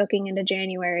started booking into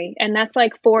January, and that's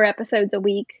like 4 episodes a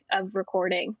week of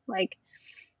recording. Like,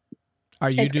 are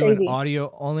you doing crazy.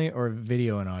 Audio only or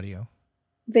video and audio?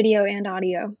 Video and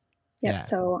audio. Yep. Yeah.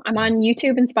 So I'm on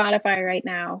YouTube and Spotify right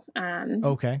now.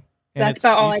 Okay. And that's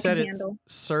about all I can handle.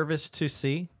 Service to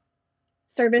CEO?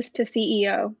 Service to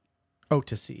CEO. Oh,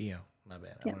 to CEO. My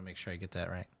bad. I want to make sure I get that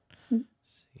right. Mm-hmm.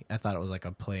 I thought it was like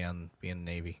a play on being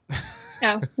Navy.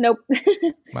 Oh, nope.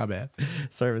 My bad.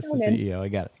 Service to CEO. I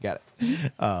got it.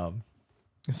 Mm-hmm.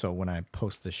 So when I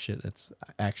post this shit, it's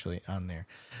actually on there.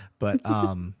 But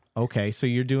okay, so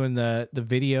you're doing the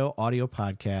video audio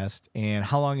podcast, and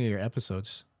how long are your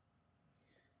episodes?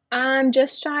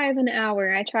 Just shy of an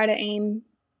hour. I try to aim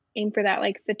for that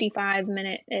like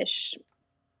 55-minute-ish.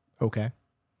 Okay.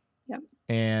 Yeah.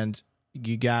 And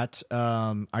you got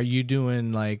are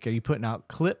you putting out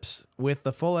clips with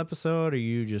the full episode, or are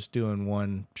you just doing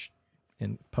one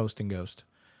and post and ghost?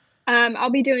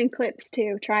 I'll be doing clips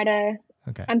too.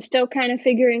 Okay. I'm still kind of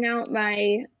figuring out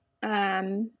my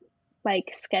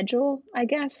schedule, I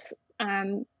guess.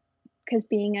 Because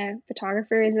being a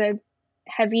photographer is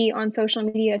heavy on social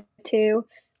media too,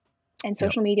 and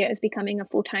social media is becoming a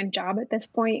full-time job at this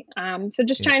point. So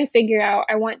just trying to figure out.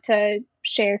 I want to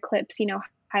share clips,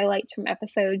 highlights from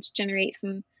episodes, generate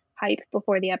some hype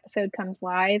before the episode comes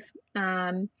live,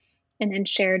 and then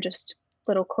share just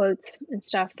little quotes and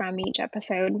stuff from each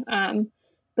episode.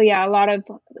 But yeah, a lot of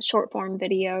short form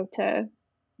video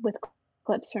with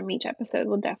clips from each episode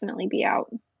will definitely be out.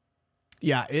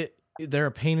 Yeah, they're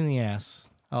a pain in the ass.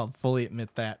 I'll fully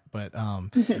admit that. But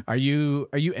are you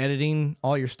editing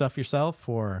all your stuff yourself,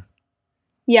 or?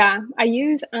 Yeah, I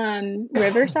use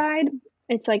Riverside.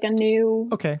 It's like a new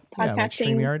podcasting. Yeah, like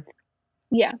StreamYard.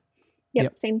 Yeah.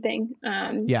 Yep. Same thing.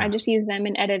 I just use them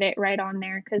and edit it right on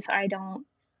there because I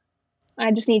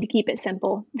just need to keep it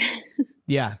simple.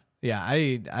 Yeah.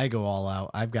 I go all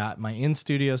out. I've got my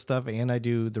in-studio stuff, and I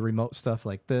do the remote stuff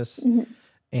like this. Mm-hmm.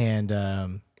 And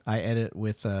I edit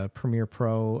with Premiere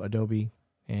Pro, Adobe,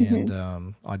 and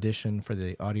Audition for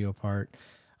the audio part.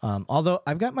 Although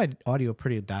I've got my audio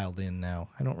pretty dialed in now.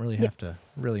 I don't really have to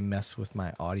really mess with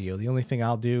my audio. The only thing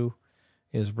I'll do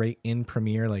is right in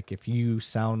Premiere, like if you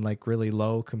sound like really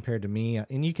low compared to me,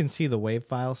 and you can see the wave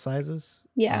file sizes.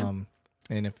 Yeah.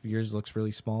 And if yours looks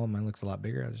really small and mine looks a lot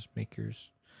bigger, I'll just make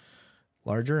yours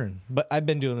larger. But I've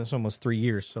been doing this almost 3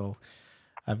 years, so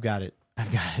I've got it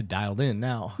dialed in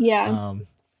now. Yeah.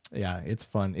 Yeah, it's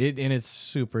fun. And it's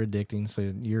super addicting.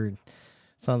 So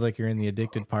sounds like you're in the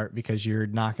addicted part because you're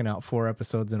knocking out 4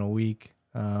 episodes in a week.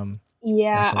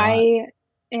 Yeah, I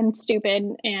am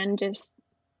stupid and just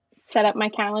set up my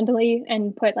Calendly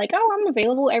and put like, oh, I'm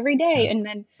available every day. And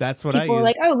then that's what people I were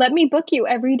like, oh, let me book you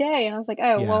every day. And I was like,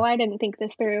 oh, well, I didn't think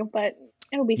this through, but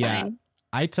it'll be fine.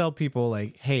 I tell people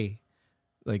like, hey,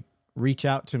 like reach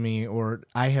out to me, or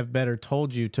I have better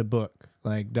told you to book.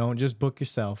 Like, don't just book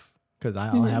yourself, because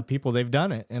I'll have people, they've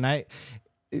done it. And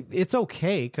it's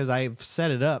okay because I've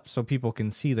set it up so people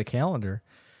can see the calendar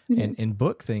and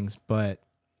book things, but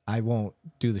I won't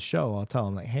do the show. I'll tell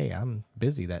them like, hey, I'm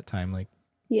busy that time. Like,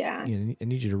 Yeah. I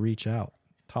need you to reach out.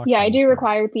 Yeah, I do first.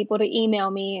 require people to email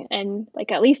me and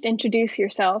like at least introduce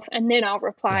yourself, and then I'll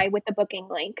reply with the booking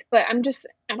link. But I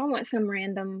don't want some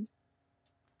random,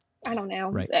 I don't know.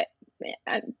 Right.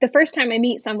 The first time I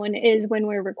meet someone is when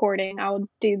we're recording. I'll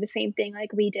do the same thing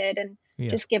like we did and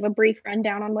just give a brief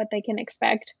rundown on what they can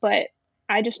expect. But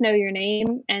I just know your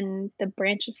name and the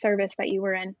branch of service that you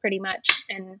were in pretty much,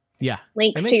 and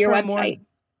links to your website.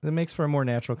 It makes for a more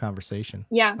natural conversation.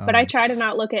 Yeah, but I try to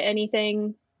not look at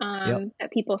anything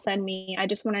that people send me. I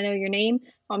just want to know your name.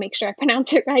 I'll make sure I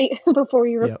pronounce it right before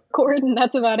you record, and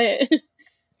that's about it.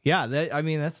 Yeah,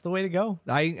 that's the way to go.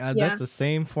 That's the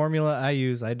same formula I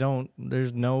use.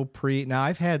 There's no now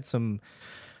I've had some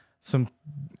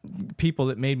people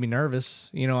that made me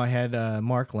nervous. I had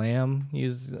Mark Lamb.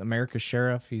 He's America's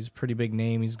sheriff. He's a pretty big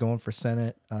name. He's going for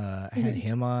Senate. I had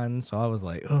him on. So I was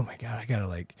like, oh my God,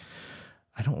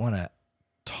 I don't want to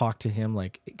talk to him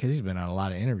because he's been on a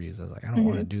lot of interviews. I was like, I don't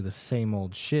want to do the same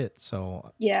old shit.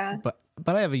 So but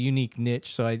I have a unique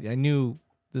niche. So I knew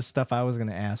the stuff I was going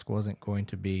to ask wasn't going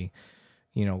to be,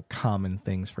 common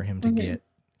things for him to get.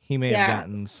 He may have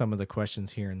gotten some of the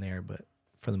questions here and there, but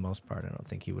for the most part, I don't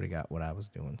think he would have got what I was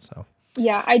doing. So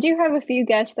yeah, I do have a few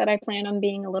guests that I plan on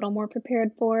being a little more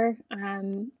prepared for.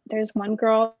 There's one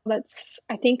girl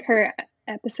I think her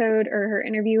episode or her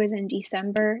interview is in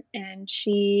December, and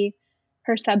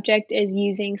her subject is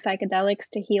using psychedelics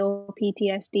to heal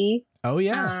PTSD. Oh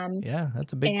yeah.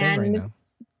 That's a big thing right now.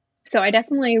 So I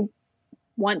definitely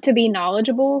want to be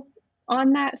knowledgeable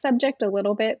on that subject a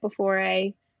little bit before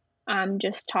I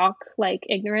just talk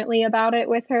ignorantly about it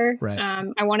with her. Right.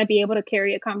 I want to be able to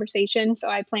carry a conversation. So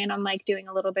I plan on doing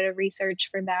a little bit of research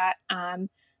for that.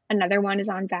 Another one is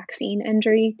on vaccine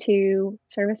injury to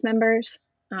service members.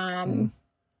 So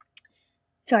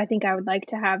I think I would like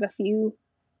to have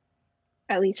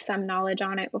at least some knowledge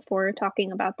on it before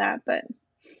talking about that. But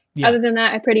other than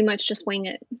that, I pretty much just wing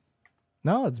it.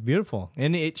 No, it's beautiful.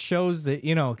 And it shows that,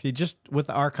 just with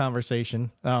our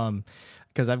conversation,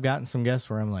 because I've gotten some guests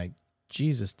where I'm like,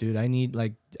 Jesus, dude,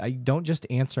 I don't just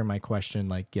answer my question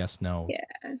like yes, no.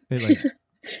 Yeah. They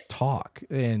talk.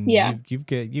 And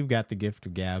you've got the gift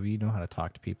of gab. You know how to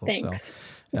talk to people. Thanks.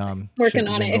 So working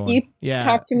on it. If you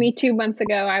talked to me 2 months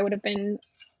ago, I would have been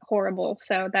horrible.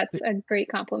 So that's a great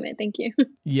compliment. Thank you.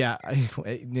 Yeah.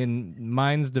 And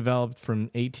mine's developed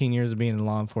from 18 years of being in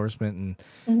law enforcement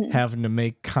and having to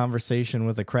make conversation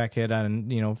with a crackhead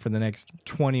on, for the next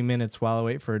 20 minutes while I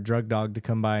wait for a drug dog to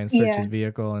come by and search his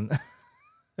vehicle. And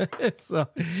so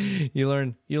you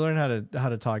learn how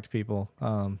to talk to people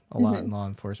a lot in law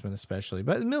enforcement, especially,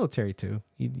 but the military too.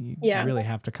 You really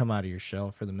have to come out of your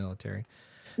shell for the military.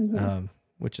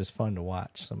 Which is fun to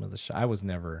watch. Some of the I was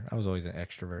always an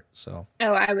extrovert. So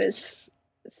I was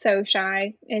so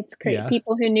shy. It's great. Yeah.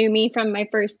 People who knew me from my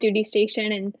first duty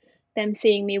station and them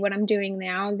seeing me what I'm doing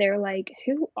now, they're like,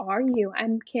 "Who are you? I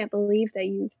can't believe that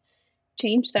you've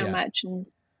changed so much." And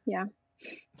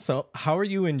So how are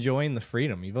you enjoying the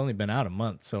freedom? You've only been out a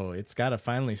month, so it's got to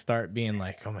finally start being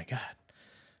like, oh my God,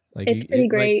 it's pretty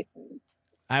great.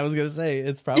 I was going to say,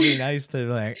 it's probably nice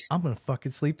to I'm going to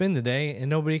fucking sleep in today and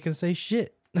nobody can say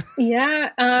shit. Yeah.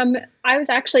 I was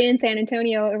actually in San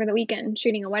Antonio over the weekend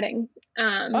shooting a wedding.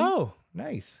 Oh,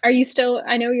 nice. Are you still,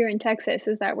 I know you're in Texas.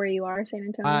 Is that where you are, San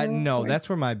Antonio? No, that's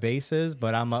where my base is,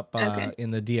 but I'm up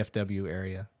in the DFW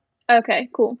area. Okay,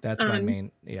 cool. That's my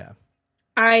main, yeah.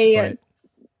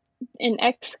 An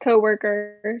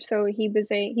ex-coworker, so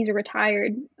he's a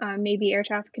retired Navy air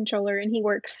traffic controller, and he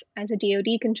works as a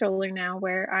DoD controller now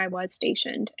where I was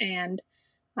stationed, and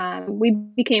we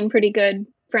became pretty good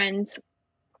friends,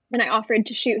 and I offered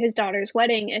to shoot his daughter's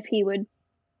wedding if he would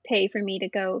pay for me to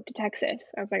go to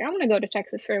Texas. I was like, I'm gonna go to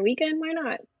Texas for a weekend, why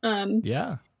not?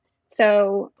 Yeah.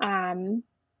 So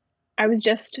I was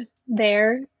just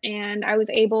there, and I was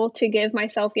able to give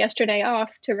myself yesterday off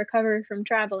to recover from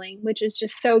traveling, which is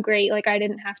just so great. I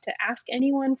didn't have to ask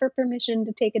anyone for permission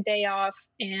to take a day off,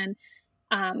 and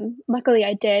luckily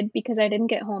I did, because I didn't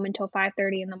get home until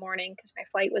 5:30 in the morning because my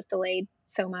flight was delayed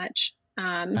so much.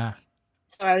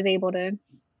 So I was able to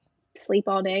sleep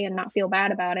all day and not feel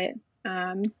bad about it.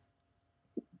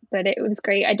 But it was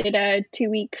great. I did 2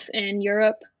 weeks in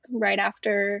Europe right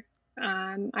after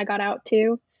I got out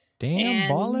too. Damn,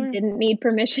 baller. Didn't need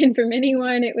permission from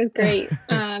anyone. It was great.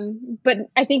 But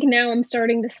I think now I'm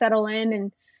starting to settle in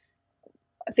and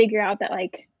figure out that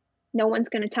no one's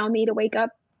going to tell me to wake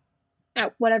up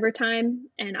at whatever time,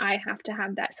 and I have to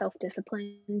have that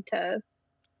self-discipline to,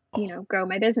 grow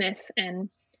my business. And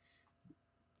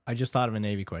I just thought of a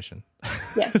Navy question.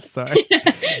 yes. Sorry.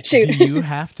 Shoot. Do you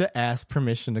have to ask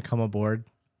permission to come aboard?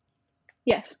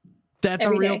 Yes. That's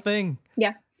Every a real day. thing.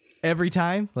 Yeah. Every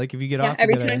time? Like if you get off?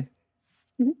 Every time.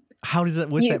 How does that,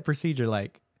 what's that procedure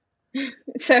like?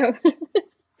 So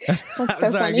that's so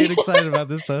sorry, funny. I get excited about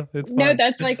this stuff. It's fun. No,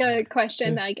 that's like a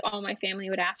question that like all my family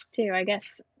would ask too. I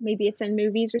guess maybe it's in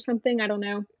movies or something. I don't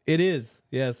know. It is.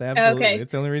 Yes, absolutely. Okay.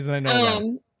 It's the only reason I know about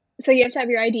it. So you have to have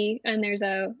your ID, and there's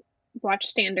a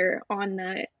watchstander on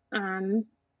the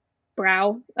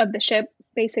brow of the ship,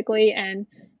 basically, and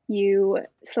you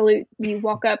salute. You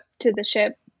walk up to the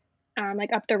ship,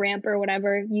 like up the ramp or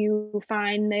whatever. You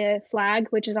find the flag,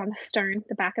 which is on the stern,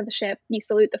 the back of the ship. You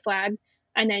salute the flag,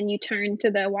 and then you turn to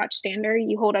the watchstander.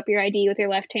 You hold up your ID with your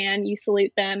left hand. You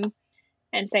salute them,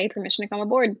 and say permission to come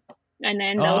aboard, and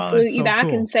then they'll salute you back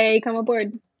and say come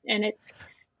aboard. And it's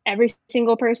every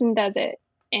single person does it.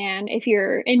 And if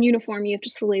you're in uniform, you have to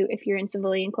salute. If you're in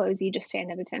civilian clothes, you just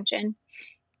stand at attention.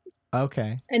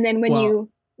 Okay. And then when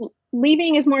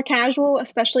leaving is more casual,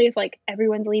 especially if like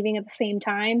everyone's leaving at the same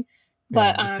time.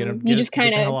 But you just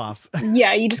kind of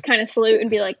you just kind of salute and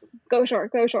be like, go shore,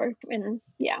 and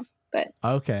But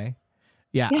okay,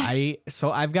 yeah.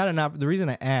 I've got the reason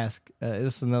I ask.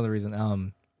 This is another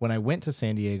reason. When I went to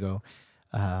San Diego,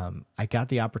 I got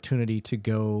the opportunity to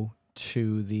go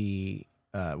to the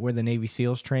where the Navy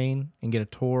SEALs train and get a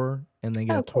tour, and then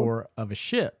get a tour of a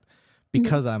ship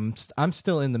because I'm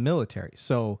still in the military.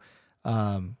 So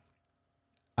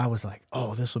I was like,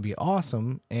 oh, this will be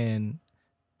awesome. And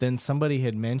then somebody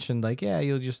had mentioned like, yeah,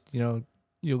 you'll just, you'll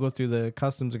go through the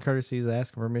customs and courtesies,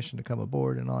 ask permission to come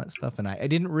aboard and all that stuff. And I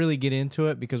didn't really get into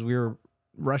it because we were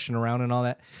rushing around and all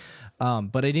that.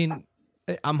 But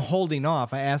I'm holding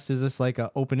off. I asked, is this like an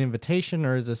open invitation,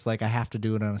 or is this like I have to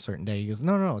do it on a certain day? He goes,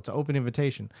 no, it's an open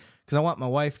invitation, because I want my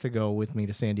wife to go with me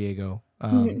to San Diego.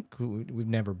 We've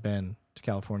never been to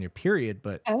California, period,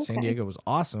 but San Diego was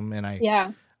awesome.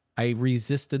 And I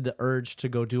resisted the urge to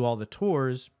go do all the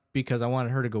tours because I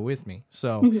wanted her to go with me.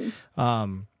 So I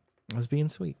was being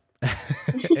sweet.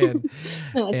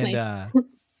 Nice.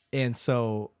 And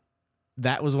so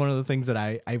that was one of the things that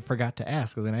I forgot to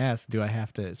ask. I was going to ask, do I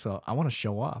have to? So I want to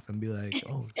show off and be like,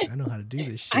 oh, I know how to do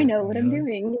this shit. I know what I'm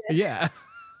doing. Yeah.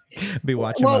 Be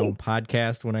watching my own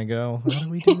podcast when I go, how do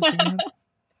we do this again?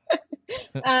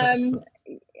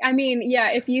 I mean,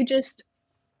 if you just,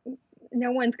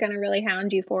 no one's going to really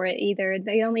hound you for it either.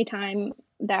 The only time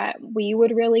that we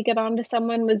would really get onto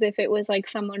someone was if it was like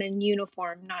someone in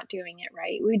uniform not doing it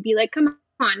right. We'd be like, come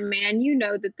on, man, you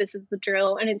know that this is the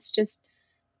drill. And it's just,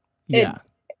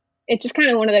 it's just kind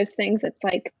of one of those things that's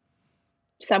like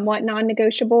somewhat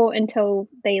non-negotiable until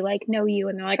they like know you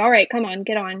and they're like, all right, come on,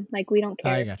 get on. Like, we don't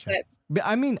care. I gotcha. But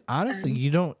I mean, honestly,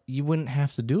 you wouldn't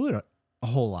have to do it a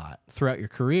whole lot throughout your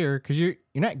career, because you're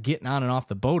not getting on and off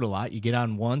the boat a lot. You get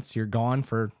on once, you're gone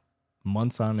for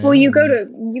months on end. Well, you go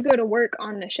to work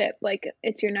on the ship, like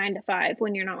it's your 9 to 5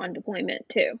 when you're not on deployment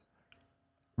too.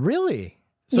 Really?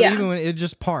 So even when it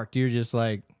just parked, you're just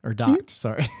like, or docked,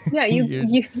 sorry. Yeah,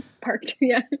 you parked,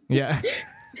 yeah. Yeah.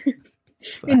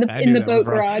 So in the boat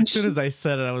garage. As soon as I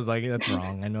said it, I was like, that's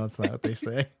wrong. I know it's not what they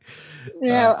say.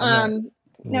 No,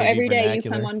 every day you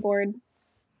come on board.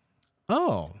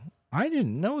 Oh, I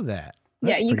didn't know that.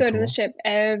 That's you go to the ship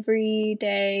every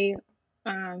day,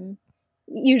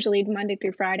 usually Monday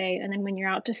through Friday, and then when you're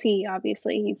out to sea,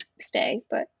 obviously you stay.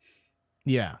 But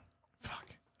fuck,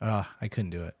 I couldn't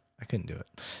do it.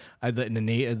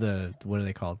 The what are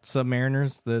they called?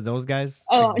 Submariners? Those guys?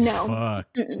 Oh, no. Fuck.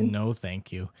 No,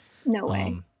 thank you. No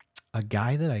way. A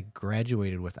guy that I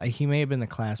graduated with, he may have been the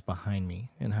class behind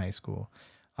me in high school.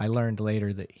 I learned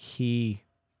later that he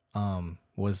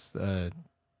was a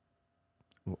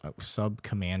sub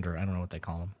commander. I don't know what they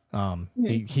call him.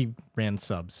 He ran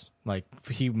subs. Like,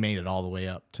 he made it all the way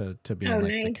up to being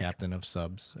the captain of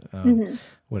subs,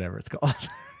 whatever it's called.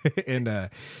 And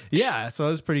so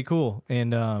it was pretty cool.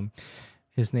 And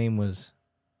his name was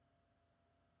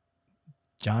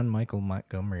John Michael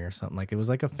Montgomery or something. Like, it was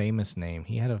like a famous name.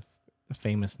 He had a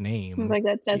famous name. Like,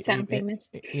 that does sound famous.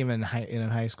 Even in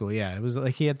high school, yeah. It was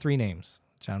like he had 3 names.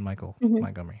 John Michael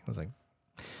Montgomery. It was like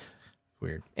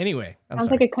weird. Anyway,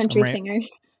 sounds like a country singer.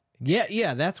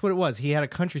 Yeah, that's what it was. He had a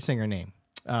country singer name.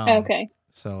 Okay.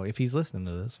 So if he's listening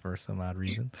to this for some odd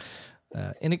reason,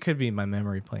 and it could be my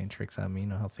memory playing tricks on me. You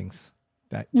know how things.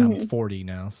 I'm 40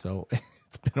 now, so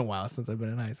it's been a while since I've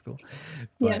been in high school.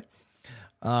 But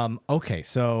okay,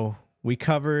 so we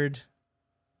covered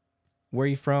where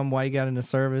you from, why you got into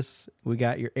service. We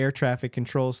got your air traffic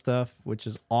control stuff, which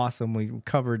is awesome. We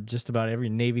covered just about every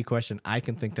Navy question I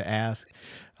can think to ask,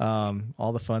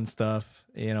 all the fun stuff,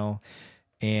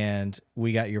 and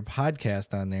we got your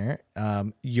podcast on there.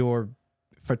 Your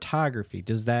photography,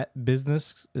 does that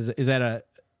business, is that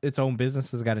its own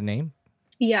business? Has got a name?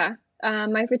 Yeah.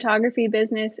 My photography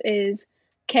business is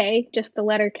K, just the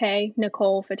letter K,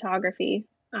 Nicole Photography.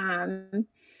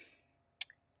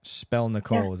 Spell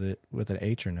Nicole, yeah. Is it with an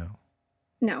H or no?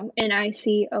 No,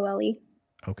 Nicole.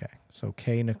 Okay, so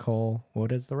K Nicole,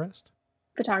 what is the rest?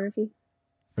 Photography.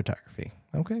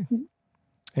 Okay. Mm-hmm.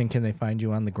 And can they find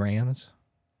you on the grams?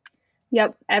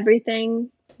 Yep,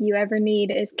 everything you ever need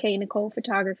is K Nicole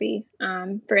Photography.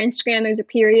 For Instagram, there's a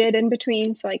period in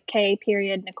between, so like K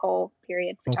period Nicole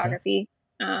period photography.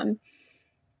 Okay.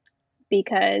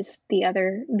 Because the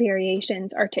other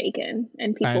variations are taken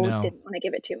and people didn't want to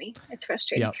give it to me. It's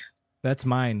frustrating. Yep. That's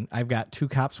mine. I've got 2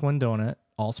 cops, 1 donut,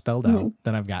 all spelled out.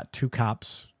 Then I've got 2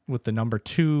 cops with the number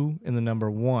 2 and the number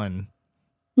 1.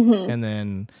 And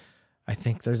then I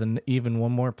think there's even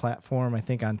one more platform. I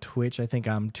think on Twitch, I think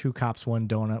I'm 2 cops, 1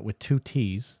 donut with 2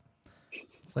 T's.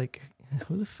 It's like,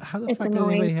 how the fuck does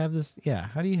anybody have this? Yeah,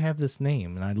 how do you have this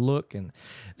name? And I look, and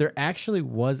there actually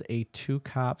was a 2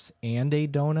 cops and a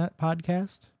donut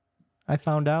podcast. I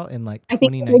found out in like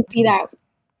 2019. I think I would see that.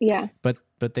 Yeah,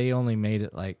 but they only made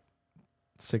it like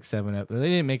 6-7 episodes. They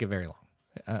didn't make it very long.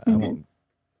 I won't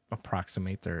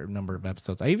approximate their number of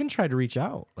episodes. I even tried to reach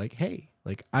out, like, hey,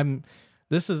 like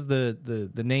this is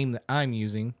the name that I'm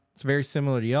using. It's very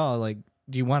similar to y'all. Like,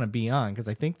 do you want to be on? Because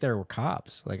I think there were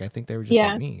cops. Like, I think they were just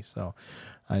like me. So,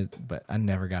 but I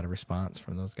never got a response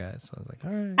from those guys. So I was like,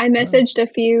 all right. I messaged a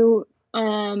few.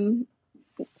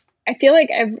 I feel like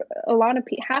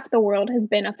half the world has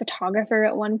been a photographer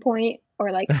at one point,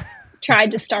 or like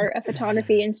tried to start a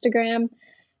photography Instagram.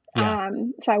 Yeah.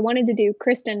 So I wanted to do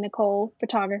Kristen Nicole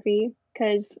Photography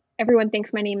because everyone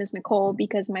thinks my name is Nicole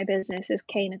because my business is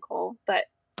K Nicole, but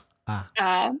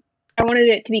I wanted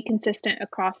it to be consistent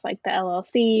across like the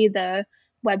LLC, the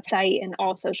website, and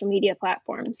all social media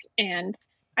platforms. And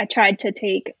I tried to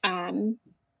take the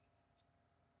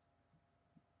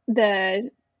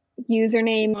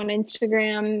username on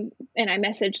Instagram, and I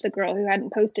messaged the girl who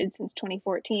hadn't posted since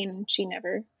 2014, and she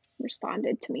never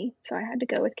responded to me. So I had to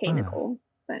go with K Nicole.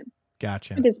 But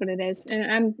gotcha. It is what it is. And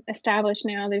I'm established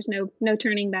now. There's no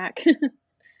turning back.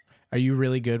 Are you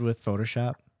really good with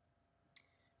Photoshop?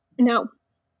 No.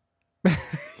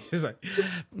 He's like,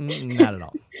 not at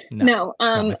all. No.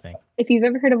 Not my thing. If you've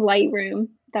ever heard of Lightroom,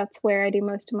 that's where I do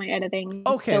most of my editing.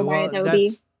 Okay, well,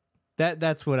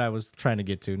 that's what I was trying to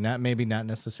get to. Not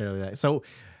necessarily that. So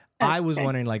I was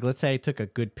wondering, like, let's say I took a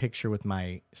good picture with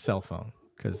my cell phone,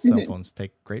 because cell phones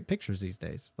take great pictures these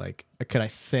days. Like, could I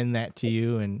send that to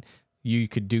you and you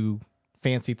could do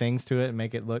fancy things to it and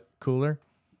make it look cooler?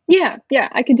 Yeah,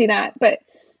 I could do that. But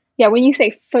yeah, when you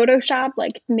say Photoshop,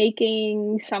 like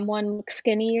making someone look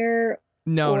skinnier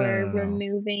no.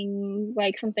 removing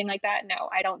like something like that, no,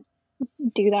 I don't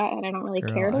do that, and I don't really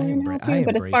care to learn how to.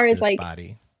 But as far as like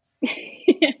body.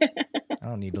 I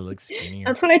don't need to look skinnier.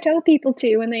 That's what I tell people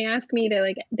too when they ask me to,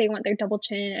 like, they want their double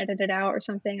chin edited out or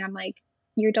something. I'm like,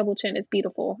 your double chin is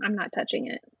beautiful. I'm not touching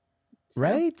it. So,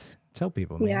 right? Tell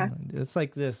people, man. Yeah. It's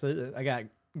like this. I got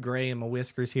gray in my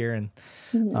whiskers here, and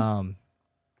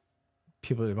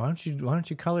people, why don't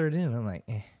you color it in? I'm like,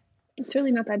 it's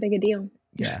really not that big a deal.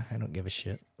 Yeah, I don't give a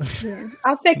shit. Yeah,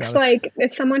 I'll fix like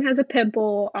if someone has a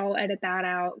pimple, I'll edit that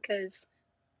out because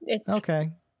it's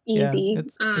okay. Easy. Yeah,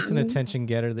 it's an attention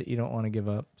getter that you don't want to give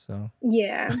up. So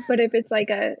yeah, but if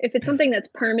it's something that's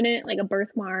permanent, like a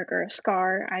birthmark or a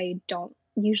scar, I don't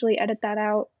usually edit that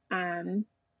out. And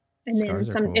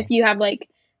Scars then cool. If you have like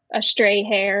a stray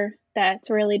hair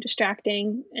that's really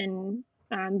distracting and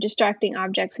distracting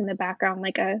objects in the background,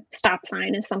 like a stop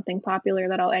sign is something popular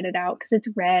that I'll edit out because it's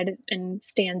red and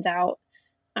stands out.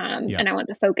 And I want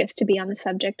the focus to be on the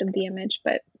subject of the image.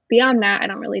 But beyond that, I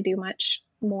don't really do much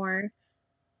more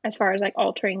as far as like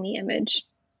altering the image.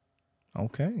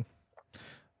 Okay.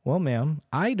 Well, ma'am,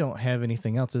 I don't have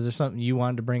anything else. Is there something you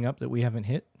wanted to bring up that we haven't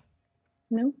hit?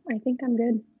 No, I think I'm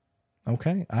good.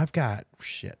 Okay. I've got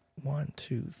 1,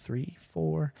 2, 3,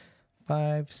 4,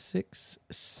 5, 6,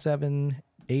 7,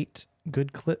 8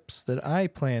 good clips that I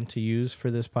plan to use for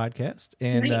this podcast.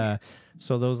 And nice.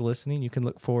 So those listening, you can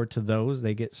look forward to those.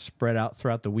 They get spread out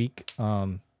throughout the week.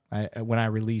 When I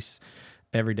release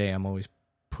every day, I'm always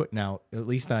putting out, at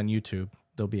least on YouTube,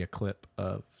 there'll be a clip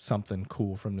of something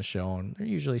cool from the show, and they're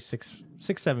usually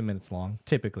 6-7 minutes long,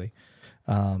 typically.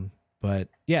 But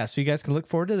yeah, so you guys can look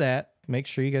forward to that. Make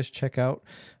sure you guys check out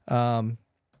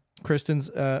Kristen's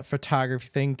photography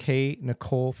thing, Kate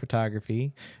Nicole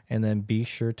Photography, and then be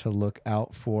sure to look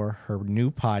out for her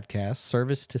new podcast,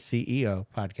 Service to CEO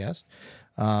podcast.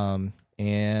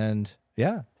 And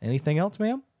yeah, anything else,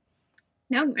 ma'am?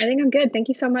 No, I think I'm good. Thank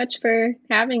you so much for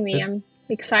having me. I'm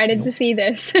excited to see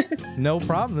this. No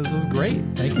problem. This was great.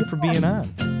 Thank you for being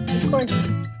on. Of course.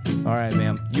 All right,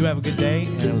 ma'am. You have a good day,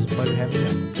 and it was a pleasure having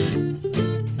you.